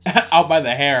out by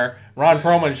the hair. Ron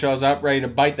Perlman shows up, ready to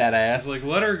bite that ass. It's like,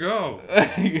 let her go.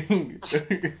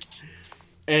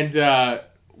 And how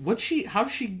does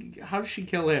she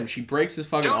kill him? She breaks his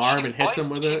fucking arm and hits him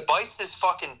with it. She bites his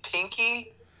fucking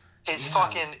pinky.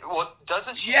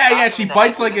 Doesn't she? Yeah, she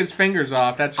bites like his fingers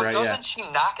off. That's right. Doesn't she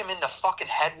knock him in the fucking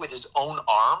head with his own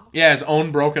arm? Yeah, his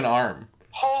own broken arm.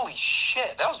 Holy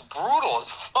shit, that was brutal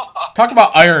as fuck. Talk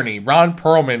about irony. Ron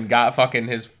Perlman got fucking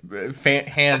his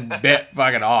hand bit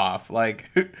fucking off. Like,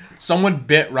 someone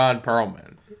bit Ron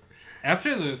Perlman.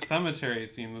 After the cemetery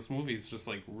scene, this movie's just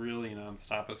like really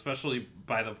nonstop, especially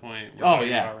by the point we're talking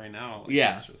about right now. Like,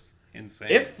 yeah. It's just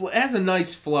insane. It has a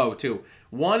nice flow, too.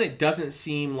 One, it doesn't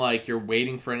seem like you're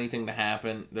waiting for anything to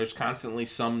happen. There's constantly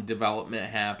some development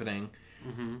happening.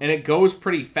 Mm-hmm. And it goes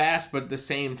pretty fast, but at the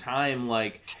same time,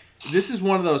 like, this is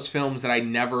one of those films that I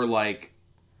never, like...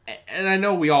 And I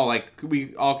know we all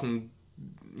can,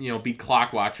 be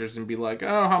clock watchers and be like,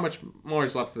 oh, how much more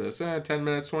is left of this? 10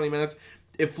 minutes, 20 minutes.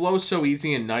 It flows so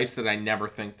easy and nice that I never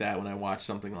think that when I watch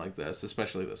something like this,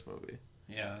 especially this movie.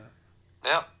 Yeah.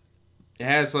 Yep. It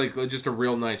has, like, just a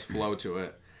real nice flow to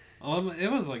it.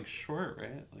 It was, like, short,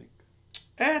 right? Like,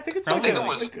 I think it's I think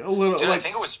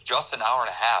it was just an hour and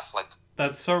a half. Like,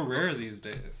 that's so rare these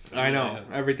days. I know.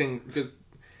 Everything, because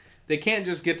they can't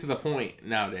just get to the point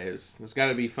nowadays. There's got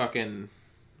to be fucking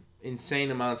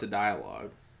insane amounts of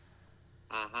dialogue.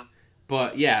 Mm-hmm.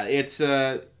 But, yeah, it's...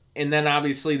 and then,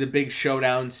 obviously, the big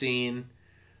showdown scene.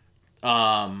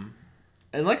 And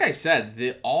like I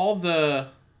said, something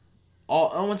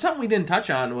we didn't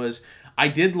touch on was... I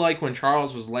did like when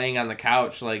Charles was laying on the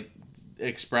couch, like,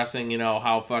 expressing,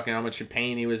 how much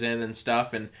pain he was in and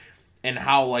stuff, and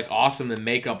how, like, awesome the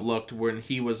makeup looked when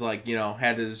he was, like,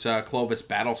 had his Clovis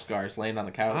battle scars laying on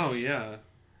the couch. Oh, yeah.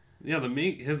 Yeah,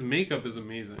 his makeup is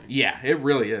amazing. Yeah, it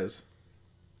really is.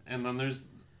 And then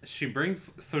she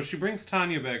brings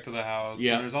Tanya back to the house,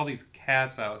 yeah. And there's all these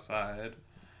cats outside,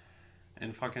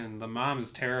 and fucking the mom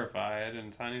is terrified,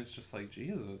 and Tanya's just like,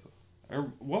 Jesus.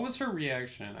 Or what was her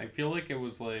reaction? I feel like it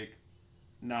was, like,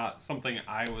 not something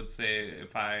I would say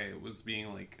if I was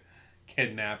being, like,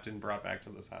 kidnapped and brought back to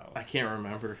this house. I can't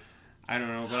remember. I don't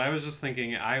know, but I was just thinking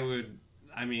here's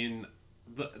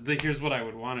what I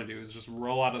would want to do is just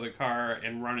roll out of the car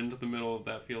and run into the middle of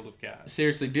that field of cats.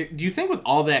 Seriously, do you think with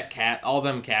all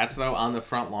them cats, though, on the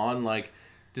front lawn, like,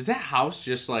 does that house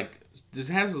just, like, does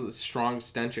it have a strong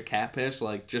stench of cat piss,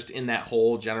 like, just in that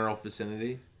whole general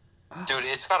vicinity? Dude,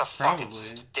 it's got a fucking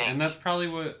stink. And that's probably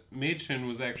what Machen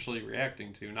was actually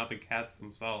reacting to. Not the cats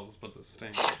themselves, but the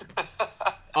stink.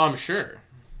 I'm sure.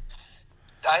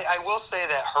 I will say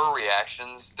that her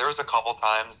reactions, there was a couple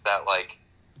times that, like,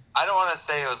 I don't want to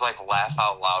say it was, like, laugh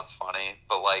out loud funny,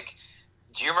 but, like,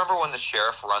 do you remember when the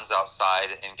sheriff runs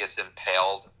outside and gets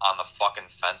impaled on the fucking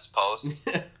fence post?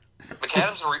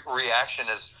 McAdams' reaction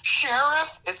is,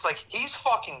 Sheriff? It's like, he's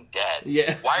fucking dead.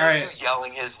 Yeah. Why are you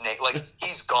yelling his name? Like,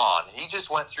 he's gone. He just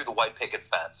went through the white picket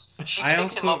fence. She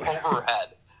kicked him up over her head.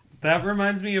 That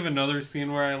reminds me of another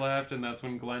scene where I laughed, and that's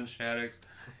when Glenn Shaddix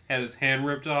had his hand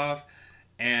ripped off,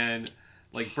 and,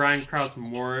 like, Brian Krause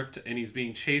morphed, and he's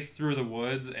being chased through the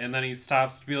woods, and then he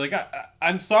stops to be like,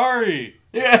 I'm sorry.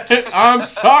 Yeah, I'm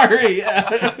sorry.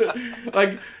 Yeah.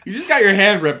 Like, you just got your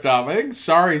hand ripped off. I think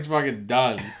sorry's fucking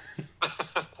done.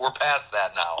 We're past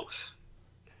that now.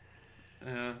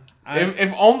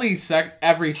 If only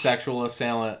every sexual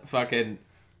assailant fucking...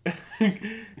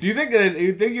 Do you think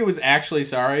it was actually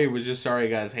sorry? It was just sorry he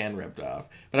got his hand ripped off.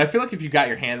 But I feel like if you got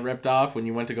your hand ripped off when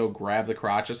you went to go grab the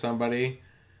crotch of somebody,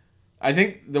 I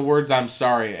think the words "I'm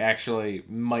sorry" actually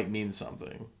might mean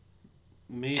something.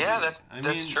 Maybe. Yeah,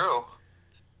 that's true.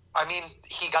 I mean,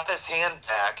 he got his hand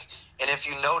back, and if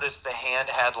you notice, the hand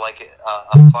had like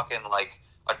a fucking like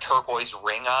a turquoise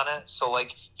ring on it. So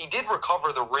like he did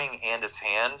recover the ring and his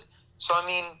hand. So I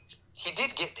mean, he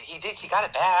got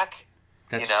it back.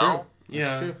 That's you know? true. Yeah.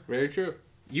 That's true. Very true.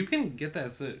 You can get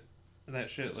that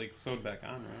shit like sewed back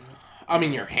on, right? I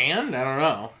mean, your hand? I don't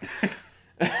know.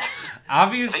 I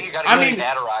Obviously, think you got to I get mean,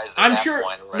 anatorized at I'm that sure.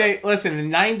 point. Right? Nate, listen, in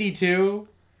 '92,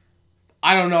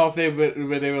 I don't know if they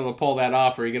would able to pull that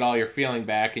off, or you get all your feeling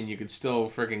back, and you could still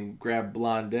freaking grab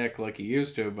blonde dick like you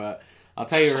used to. But I'll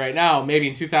tell you right now, maybe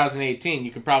in 2018,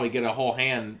 you could probably get a whole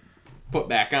hand put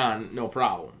back on, no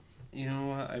problem. you know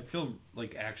what? I feel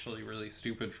like actually really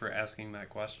stupid for asking that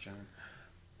question.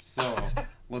 So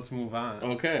let's move on.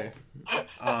 Okay.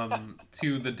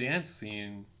 To the dance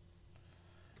scene.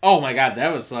 Oh my God,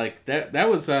 that was like that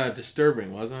was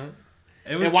disturbing, wasn't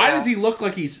it? It was. And why does he look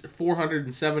like he's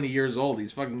 470 years old?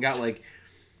 He's fucking got like,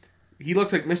 he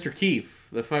looks like Mr. Keefe,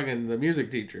 the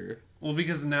music teacher. Well,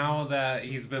 because now that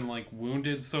he's been like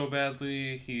wounded so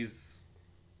badly, he's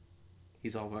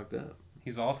all fucked up.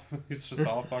 he's just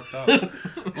all fucked up.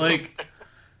 Like,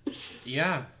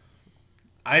 yeah,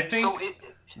 I think do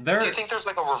you think there's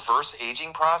like a reverse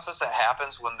aging process that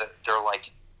happens when they're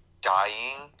like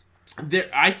dying?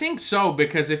 I think so,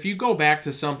 because if you go back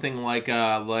to something like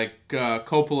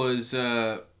Coppola's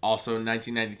also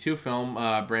 1992 film,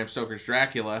 Bram Stoker's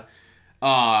Dracula,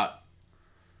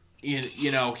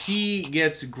 you know, he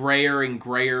gets grayer and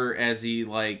grayer as he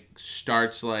like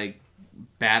starts like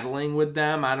battling with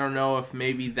them. I don't know if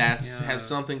maybe has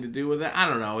something to do with it. I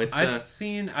don't know.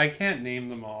 I can't name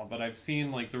them all, but I've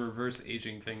seen like the reverse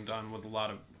aging thing done with a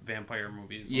lot of vampire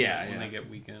movies. When they get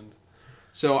weakened.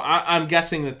 So I'm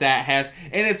guessing that has,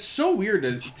 and it's so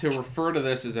weird to refer to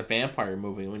this as a vampire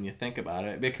movie when you think about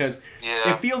it, because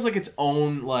it feels like its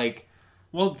own like.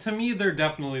 Well, to me, they're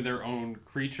definitely their own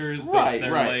creatures, but Right,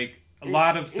 they're right. like a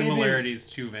lot of similarities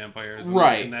to vampires,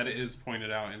 Right. And that is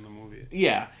pointed out in the movie.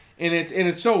 Yeah, and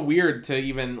it's so weird to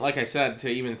even, like I said, to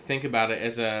even think about it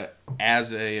as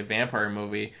a vampire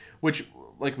movie, which,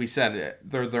 like we said,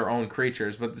 they're their own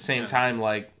creatures, but at the same time,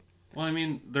 like. Well, I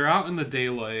mean, they're out in the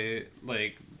daylight,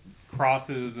 like,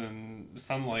 crosses and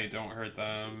sunlight don't hurt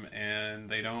them, and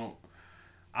they don't...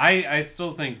 I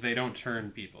still think they don't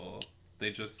turn people. They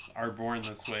just are born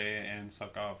this way and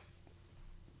suck off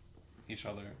each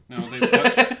other. No, they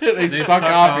suck, they suck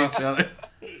off each other.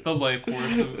 The life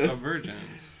force of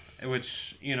virgins.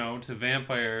 Which, you know, to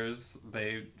vampires,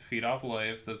 they feed off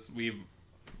life. We've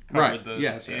covered this.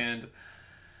 Yes. And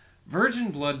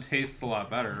virgin blood tastes a lot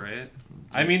better, right?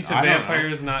 I mean, to I don't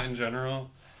vampires, not in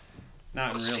general.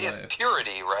 Not in real It's life.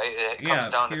 purity, right? It comes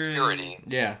down to purity.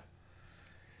 Yeah.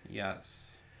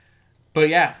 Yes. But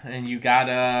yeah, and you got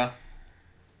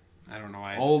I don't know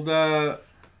why.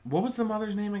 what was the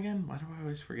mother's name again? Why do I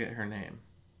always forget her name?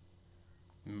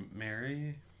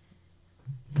 Mary?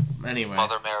 Anyway.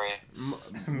 Mother Mary.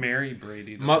 Mary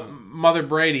Brady. Mother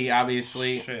Brady,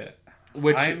 obviously. Shit.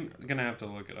 Which I'm gonna have to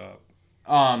look it up.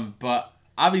 But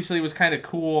obviously it was kind of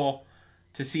cool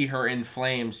to see her in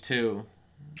flames too.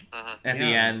 At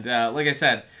the end, like I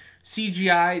said,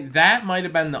 CGI, that might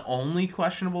have been the only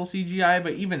questionable CGI,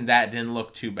 but even that didn't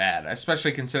look too bad,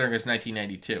 especially considering it's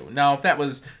 1992. Now, if that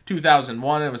was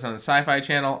 2001, it was on the Sci-Fi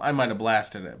Channel, I might have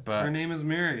blasted it, but... Her name is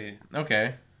Mary.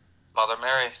 Okay. Mother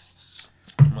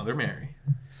Mary. Mother Mary.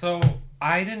 So,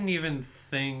 I didn't even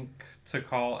think to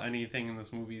call anything in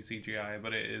this movie CGI,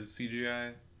 but it is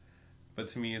CGI. But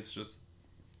to me, it's just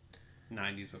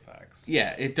 90s effects.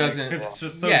 Yeah, it doesn't... It's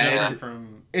just so different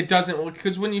from... It doesn't...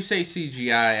 Because when you say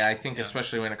CGI, I think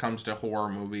especially when it comes to horror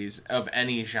movies of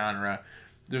any genre,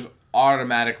 there's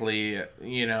automatically,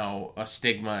 you know, a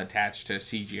stigma attached to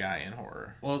CGI in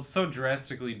horror. Well, it's so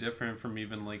drastically different from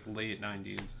even, like, late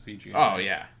 90s CGI. Oh,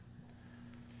 yeah.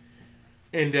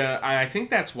 And I think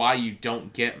that's why you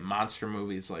don't get monster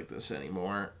movies like this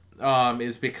anymore,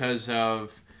 is because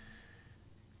of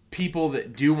people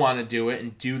that do want to do it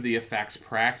and do the effects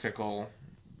practical.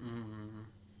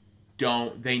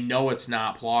 They know it's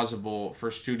not plausible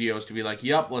for studios to be like,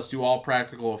 yep, let's do all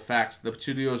practical effects. The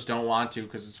studios don't want to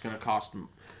because it's going to cost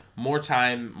more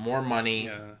time, more money,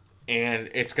 and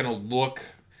it's going to look...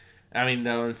 I mean,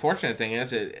 the unfortunate thing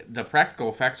is the practical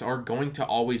effects are going to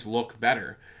always look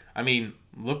better. I mean,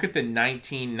 look at the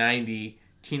 1990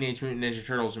 Teenage Mutant Ninja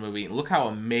Turtles movie. Look how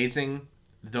amazing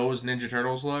those Ninja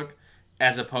Turtles look,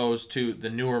 as opposed to the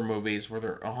newer movies where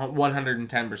they're 110%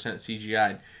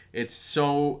 CGI'd.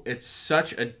 It's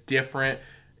such a different...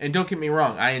 And don't get me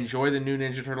wrong, I enjoy the new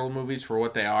Ninja Turtle movies for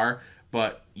what they are,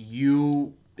 but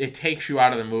it takes you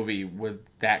out of the movie with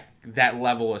that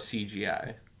level of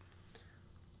CGI.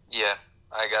 Yeah,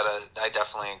 I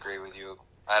definitely agree with you.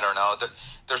 I don't know.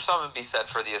 There's something to be said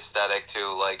for the aesthetic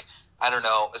too. Like, I don't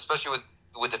know, especially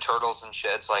with the turtles and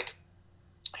shit. It's like,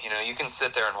 you know, you can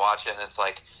sit there and watch it, and it's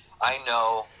like, I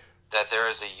know that there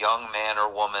is a young man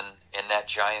or woman in that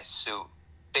giant suit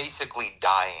basically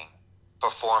dying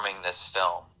performing this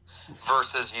film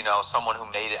versus, you know, someone who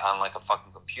made it on like a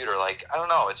fucking computer. Like, I don't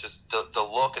know, it's just the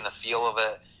look and the feel of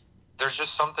it. There's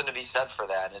just something to be said for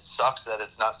that, and it sucks that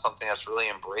it's not something that's really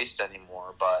embraced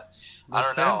anymore, but I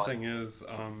don't know. The sad thing is,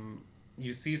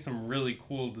 you see some really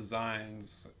cool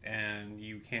designs, and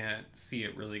you can't see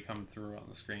it really come through on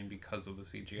the screen because of the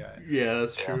CGI. Yeah,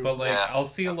 that's true. But, like, I'll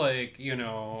see, like, you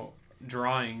know,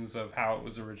 drawings of how it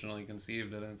was originally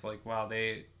conceived, and it's like, wow,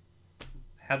 they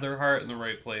had their heart in the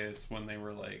right place when they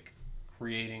were, like,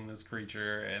 creating this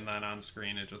creature, and then on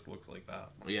screen it just looks like that.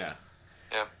 Yeah.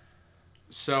 Yeah.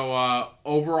 So,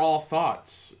 overall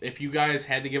thoughts. If you guys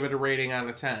had to give it a rating out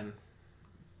of 10,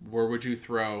 where would you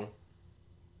throw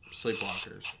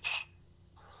Sleepwalkers?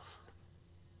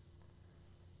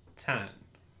 10.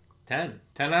 10.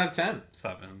 10 out of 10.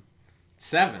 7.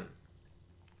 7.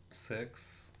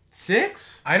 6.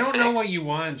 6? I don't know what you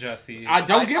want, Jesse.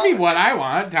 Don't give me what I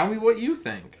want. Tell me what you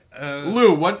think.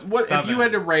 Lou, what if you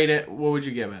had to rate it, what would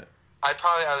you give it? I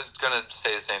was going to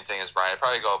say the same thing as Brian. I'd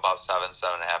probably go about 7.5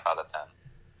 out of 10.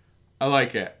 I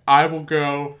like it. I will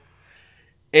go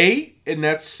 8, and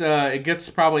that's it gets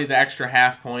probably the extra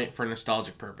half point for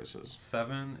nostalgic purposes.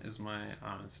 7 is my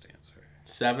honest answer.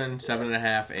 7,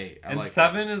 7.5, 8. And like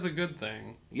 7 is a good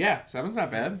thing. Yeah, 7's not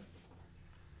bad.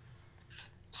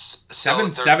 So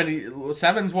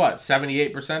 7's what?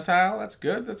 78 percentile? That's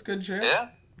good. That's good shit. Yeah.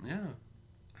 Yeah.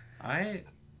 I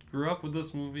grew up with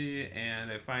this movie,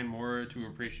 and I find more to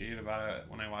appreciate about it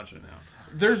when I watch it now.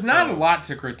 There's not a lot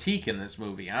to critique in this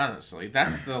movie, honestly.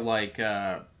 That's the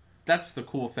that's the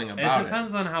cool thing about it. It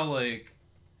depends on how, like,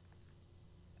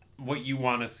 what you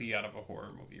want to see out of a horror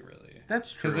movie, really.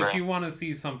 That's true. Because if you want to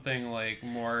see something, like,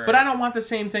 more... But I don't want the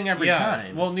same thing every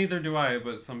time. Well, neither do I,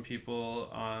 but some people...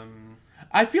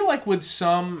 I feel like with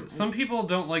some people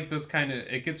don't like this kind of...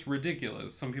 It ggets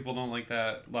ridiculous. Some people don't like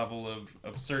that level of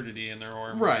absurdity in their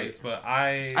horror movies, but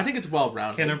I think it's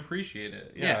well-rounded. Can appreciate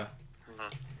it. Yeah.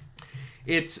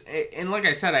 It's, and like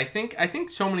I said, I think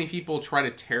so many people try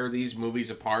to tear these movies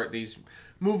apart. These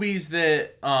movies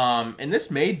that, and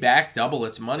this made back double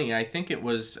its money. I think it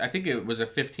was a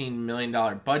 $15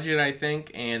 million budget, I think,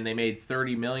 and they made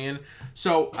 $30 million.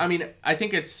 So, I mean, I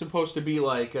think it's supposed to be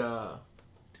like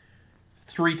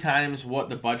 3 times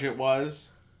what the budget was,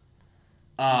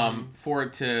 for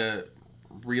it to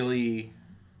really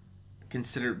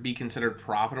be considered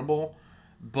profitable.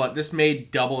 But this made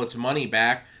double its money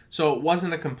back. So it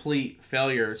wasn't a complete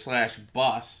failure /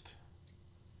 bust,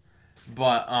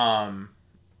 but I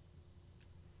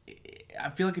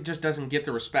feel like it just doesn't get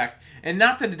the respect. And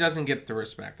not that it doesn't get the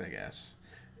respect, I guess,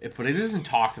 but it isn't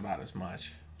talked about as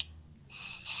much.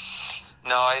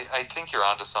 No, I think you're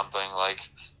onto something, like,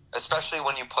 especially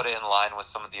when you put it in line with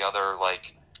some of the other,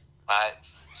 like, I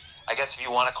guess if you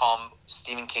want to call them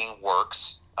Stephen King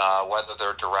works, whether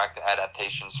they're direct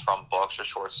adaptations from books or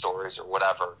short stories or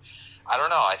whatever. I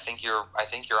don't know. I think you're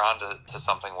onto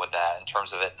something with that in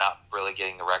terms of it not really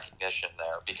getting the recognition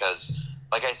there, because,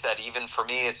 like I said, even for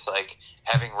me, it's like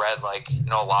having read, like, you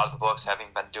know, a lot of the books, having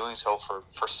been doing so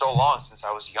for so long since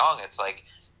I was young. It's like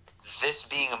this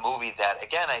being a movie that,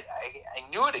 again, I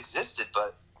knew it existed,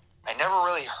 but I never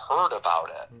really heard about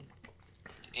it.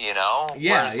 You know?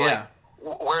 Yeah,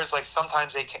 Whereas like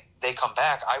sometimes they come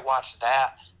back. I watched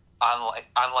that on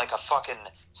like a fucking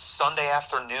Sunday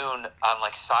afternoon on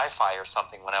like Sci-Fi or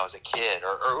something when I was a kid,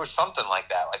 or something like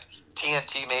that, like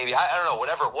TNT maybe. I don't know,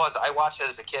 whatever it was. I watched it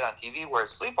as a kid on TV. Whereas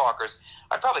Sleepwalkers,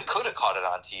 I probably could have caught it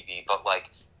on TV, but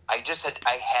like I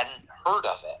hadn't heard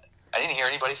of it. I didn't hear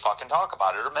anybody fucking talk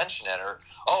about it or mention it, or,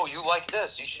 oh, you like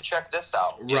this, you should check this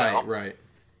out. You know? Right.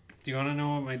 Do you want to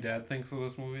know what my dad thinks of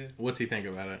this movie? What's he think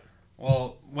about it?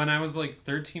 Well, when I was like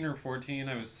 13 or 14,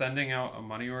 I was sending out a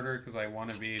money order because I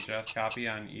won a VHS copy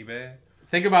on eBay.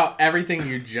 Think about everything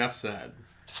you just said.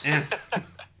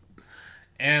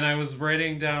 And I was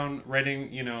writing,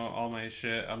 you know, all my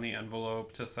shit on the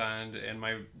envelope to send, and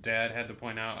my dad had to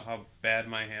point out how bad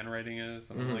my handwriting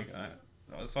is. And I'm like,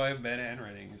 so I have bad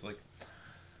handwriting. He's like,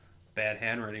 bad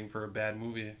handwriting for a bad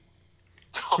movie.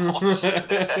 But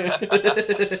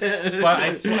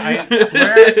I swear,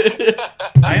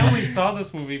 I only saw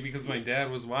this movie because my dad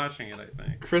was watching it, I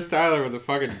think. Chris Tyler with a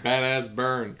fucking badass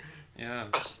burn. Yeah.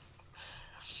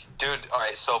 Dude,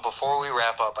 alright, so before we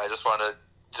wrap up, I just want to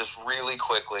just really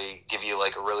quickly give you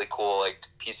like a really cool like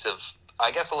piece of,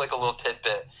 I guess, like a little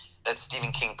tidbit that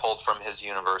Stephen King pulled from his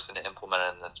universe and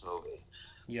implemented in this movie.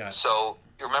 Yeah. So,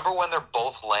 you remember when they're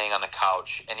both laying on the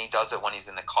couch, and he does it when he's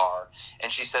in the car,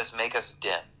 and she says, make us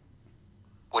dim,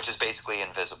 which is basically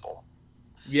invisible.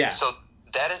 Yeah. So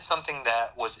that is something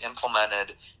that was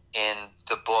implemented in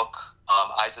the book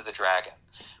Eyes of the Dragon,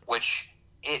 which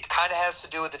it kind of has to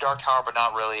do with the Dark Tower, but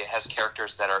not really. It has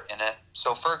characters that are in it.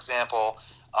 So, for example,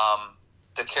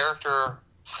 the character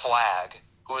Flag,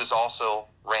 who is also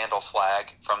Randall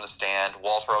Flagg from The Stand,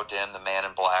 Walter O'Dim, the Man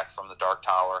in Black from the Dark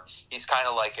Tower. He's kind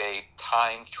of like a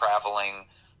time-traveling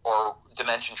or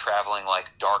dimension-traveling, like,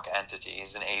 dark entity.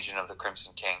 He's an agent of the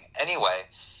Crimson King. Anyway,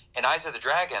 in Eyes of the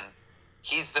Dragon,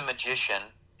 he's the magician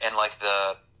and, like,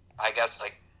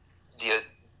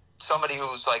 somebody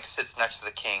who's, like, sits next to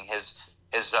the king, his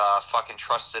fucking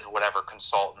trusted whatever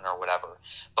consultant or whatever.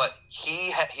 But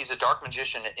he's a dark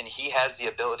magician, and he has the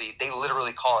ability, they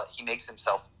literally call it, he makes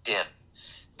himself dim.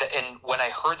 And when I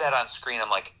heard that on screen, I'm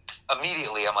like,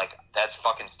 that's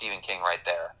fucking Stephen King right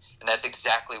there. And that's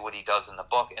exactly what he does in the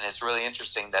book. And it's really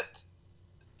interesting that,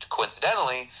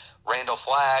 coincidentally, Randall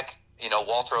Flagg,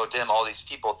 Walter O'Dim, all these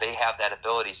people, they have that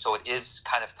ability. So it is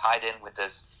kind of tied in with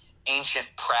this ancient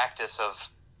practice of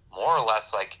more or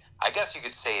less, like, I guess you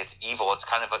could say it's evil. It's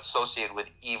kind of associated with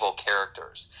evil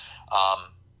characters.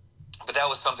 But that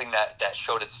was something that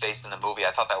showed its face in the movie.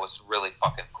 I thought that was really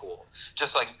fucking cool.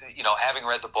 Just like, having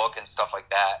read the book and stuff like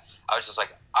that, I was just like,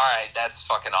 all right, that's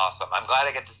fucking awesome. I'm glad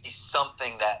I get to see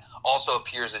something that also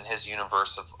appears in his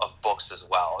universe of books as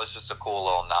well. It's just a cool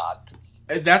little nod.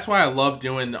 That's why I love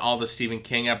doing all the Stephen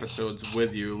King episodes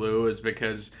with you, Lou, is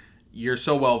because you're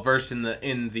so well versed in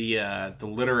the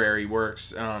literary works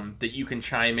that you can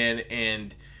chime in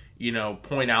and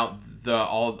point out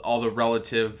all the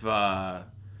relative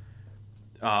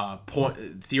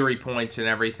theory points and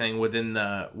everything within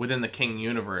the King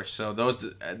universe. So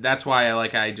that's why I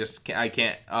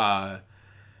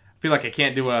feel like I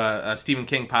can't do a Stephen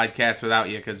King podcast without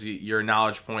you, because your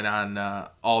knowledge point on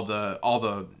all the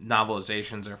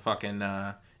novelizations are fucking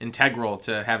integral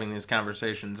to having these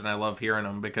conversations, and I love hearing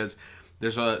them because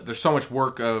there's so much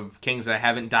work of King's that I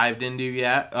haven't dived into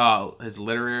yet, his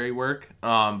literary work,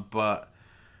 but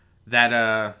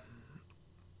that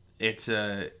it's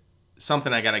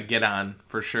something I gotta get on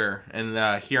for sure.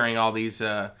 And hearing all these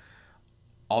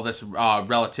all this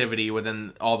relativity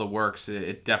within all the works,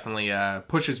 it definitely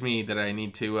pushes me that I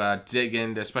need to dig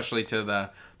into, especially to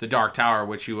the Dark Tower,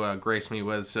 which you graced me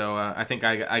with. So I think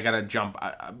I gotta jump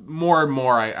more and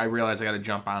more. I realize I gotta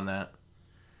jump on that.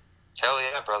 Hell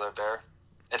yeah, Brother Bear.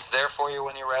 It's there for you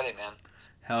when you're ready, man.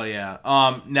 Hell yeah.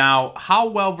 Now, how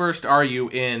well versed are you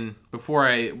in, before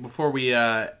we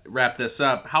wrap this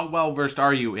up, how well versed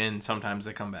are you in Sometimes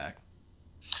They Come Back?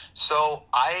 So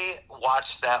I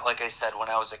watched that, like I said, when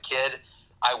I was a kid.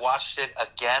 I watched it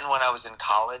again when I was in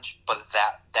college, but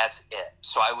that's it.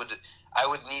 So I would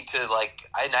need to, like,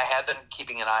 and I had been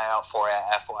keeping an eye out for it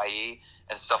at FYE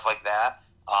and stuff like that.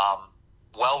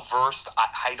 Well versed.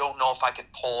 I don't know if I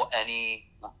could pull any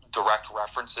direct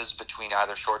references between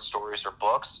either short stories or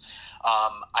books.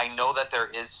 I know that there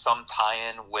is some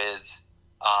tie-in with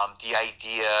the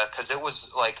idea, because it was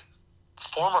like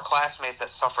former classmates that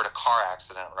suffered a car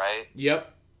accident, right?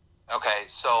 Yep. Okay,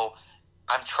 so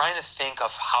I'm trying to think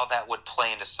of how that would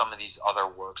play into some of these other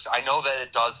works. I know that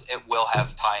it will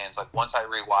have tie-ins. Like, once I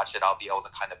rewatch it, I'll be able to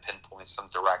kind of pinpoint some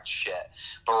direct shit.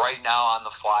 But right now, on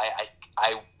the fly,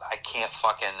 I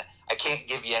can't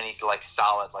give you any, like,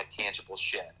 solid, like, tangible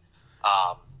shit.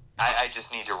 I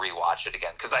just need to rewatch it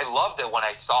again, because I loved it when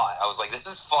I saw it. I was like, this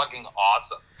is fucking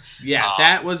awesome. Yeah,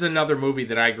 that was another movie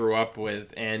that I grew up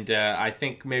with, and I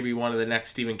think maybe one of the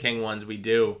next Stephen King ones we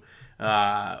do,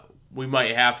 we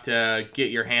might have to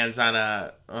get your hands on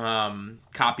a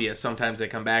copy of Sometimes They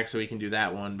Come Back so we can do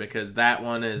that one, because that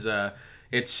one is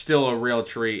it's still a real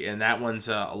treat, and that one's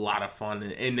a lot of fun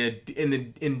in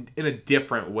a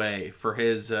different way for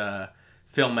his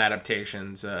film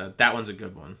adaptations. That one's a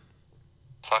good one.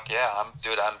 Fuck yeah, I'm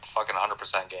fucking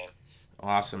 100% game.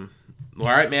 Awesome. All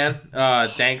right, man.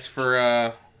 Thanks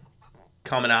for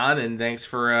coming on, and thanks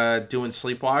for doing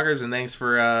Sleepwalkers, and thanks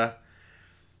for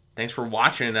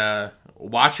watching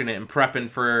it and prepping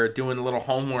for doing a little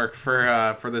homework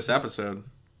for this episode.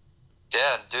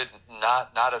 Yeah, dude,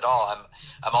 not at all.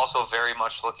 I'm also very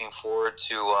much looking forward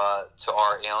to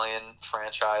our Alien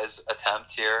franchise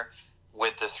attempt here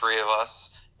with the three of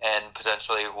us, and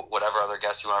potentially whatever other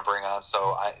guests you want to bring on.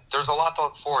 So there's a lot to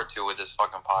look forward to with this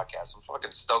fucking podcast. I'm fucking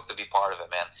stoked to be part of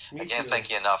it, man. I can't thank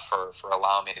you enough for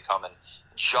allowing me to come and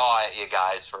jaw at you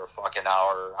guys for a fucking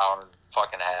hour and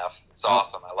fucking half. It's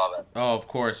awesome. I love it. Oh, of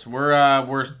course.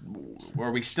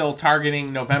 Were we still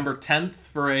targeting November 10th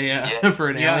for for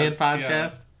an Alien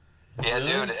podcast? Yeah,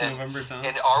 Really? dude. And, November 10th?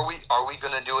 and are we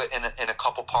gonna do it in a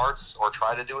couple parts, or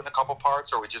try to do it in a couple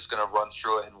parts, or are we just gonna run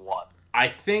through it in one? I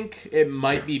think it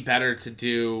might be better to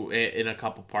do it in a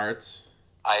couple parts.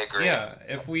 I agree. Yeah,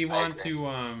 if we want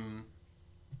to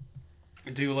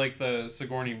do like the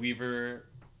Sigourney Weaver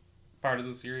part of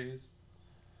the series.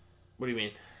 What do you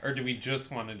mean? Or do we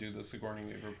just want to do the Sigourney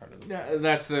Weaver part of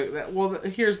the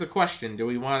series? Here's the question: do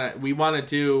we want to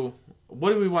do?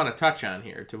 What do we want to touch on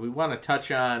here? Do we want to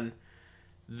touch on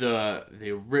the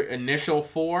initial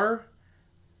 4,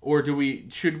 or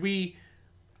should we?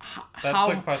 That's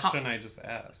the question I just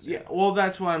asked. Yeah, well,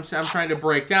 that's what I'm trying to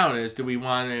break down. Is do we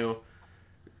want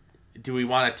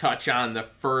to touch on the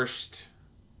first?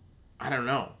 I don't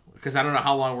know. Because I don't know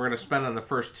how long we're going to spend on the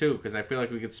first 2. Because I feel like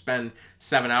we could spend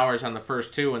 7 hours on the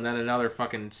first 2 and then another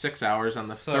fucking 6 hours on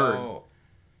the third.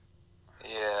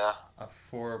 Yeah. A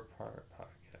 4-part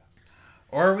podcast.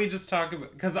 Or we just talk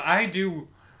about... Because I do...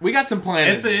 We got some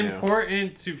planning. It's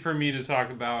important for me to talk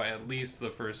about at least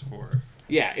the first 4.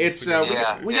 Yeah, it's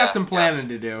we got some planning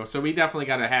to do. So we definitely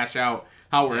got to hash out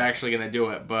how we're actually going to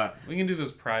do it. But we can do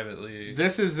this privately.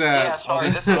 This is... sorry,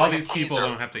 this is all like these people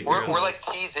don't have to hear We're like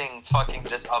teasing fucking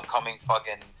this upcoming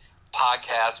fucking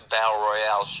podcast Battle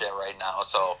Royale shit right now.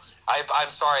 So I'm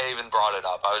sorry I even brought it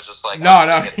up. I was just like,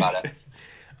 thinking about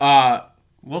it.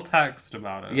 We'll text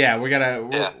about it. Yeah,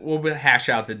 we'll hash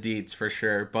out the deets for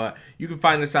sure. But you can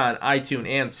find us on iTunes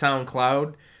and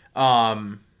SoundCloud.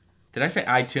 Did I say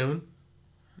iTunes?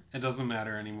 It doesn't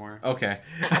matter anymore. Okay.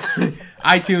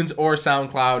 iTunes or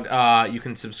SoundCloud. You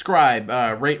can subscribe,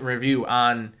 rate and review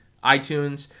on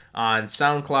iTunes. On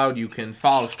SoundCloud, you can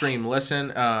follow, stream, listen.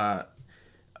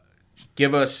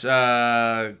 Give us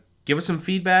some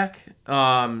feedback.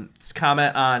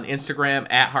 Comment on Instagram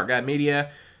at HeartGodMedia,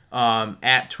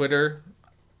 at Twitter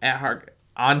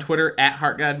on Twitter at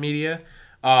HeartGodMedia.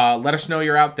 Let us know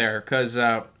you're out there, because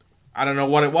I don't know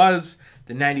what it was.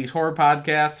 The 90s Horror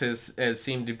Podcast has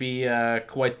seemed to be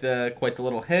quite the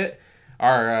little hit.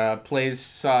 Our plays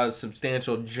saw a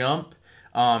substantial jump.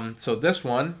 So this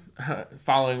one,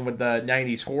 following with the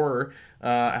 90s Horror,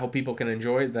 I hope people can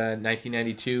enjoy the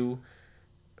 1992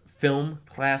 film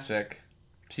classic,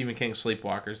 Stephen King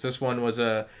Sleepwalkers. This one was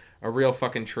a real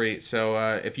fucking treat. So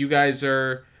if you guys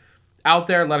are out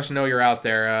there, let us know you're out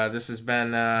there. This has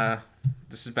been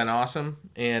awesome,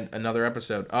 and another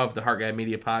episode of the Heart Guide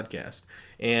Media Podcast.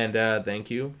 And thank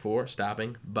you for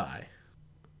stopping by.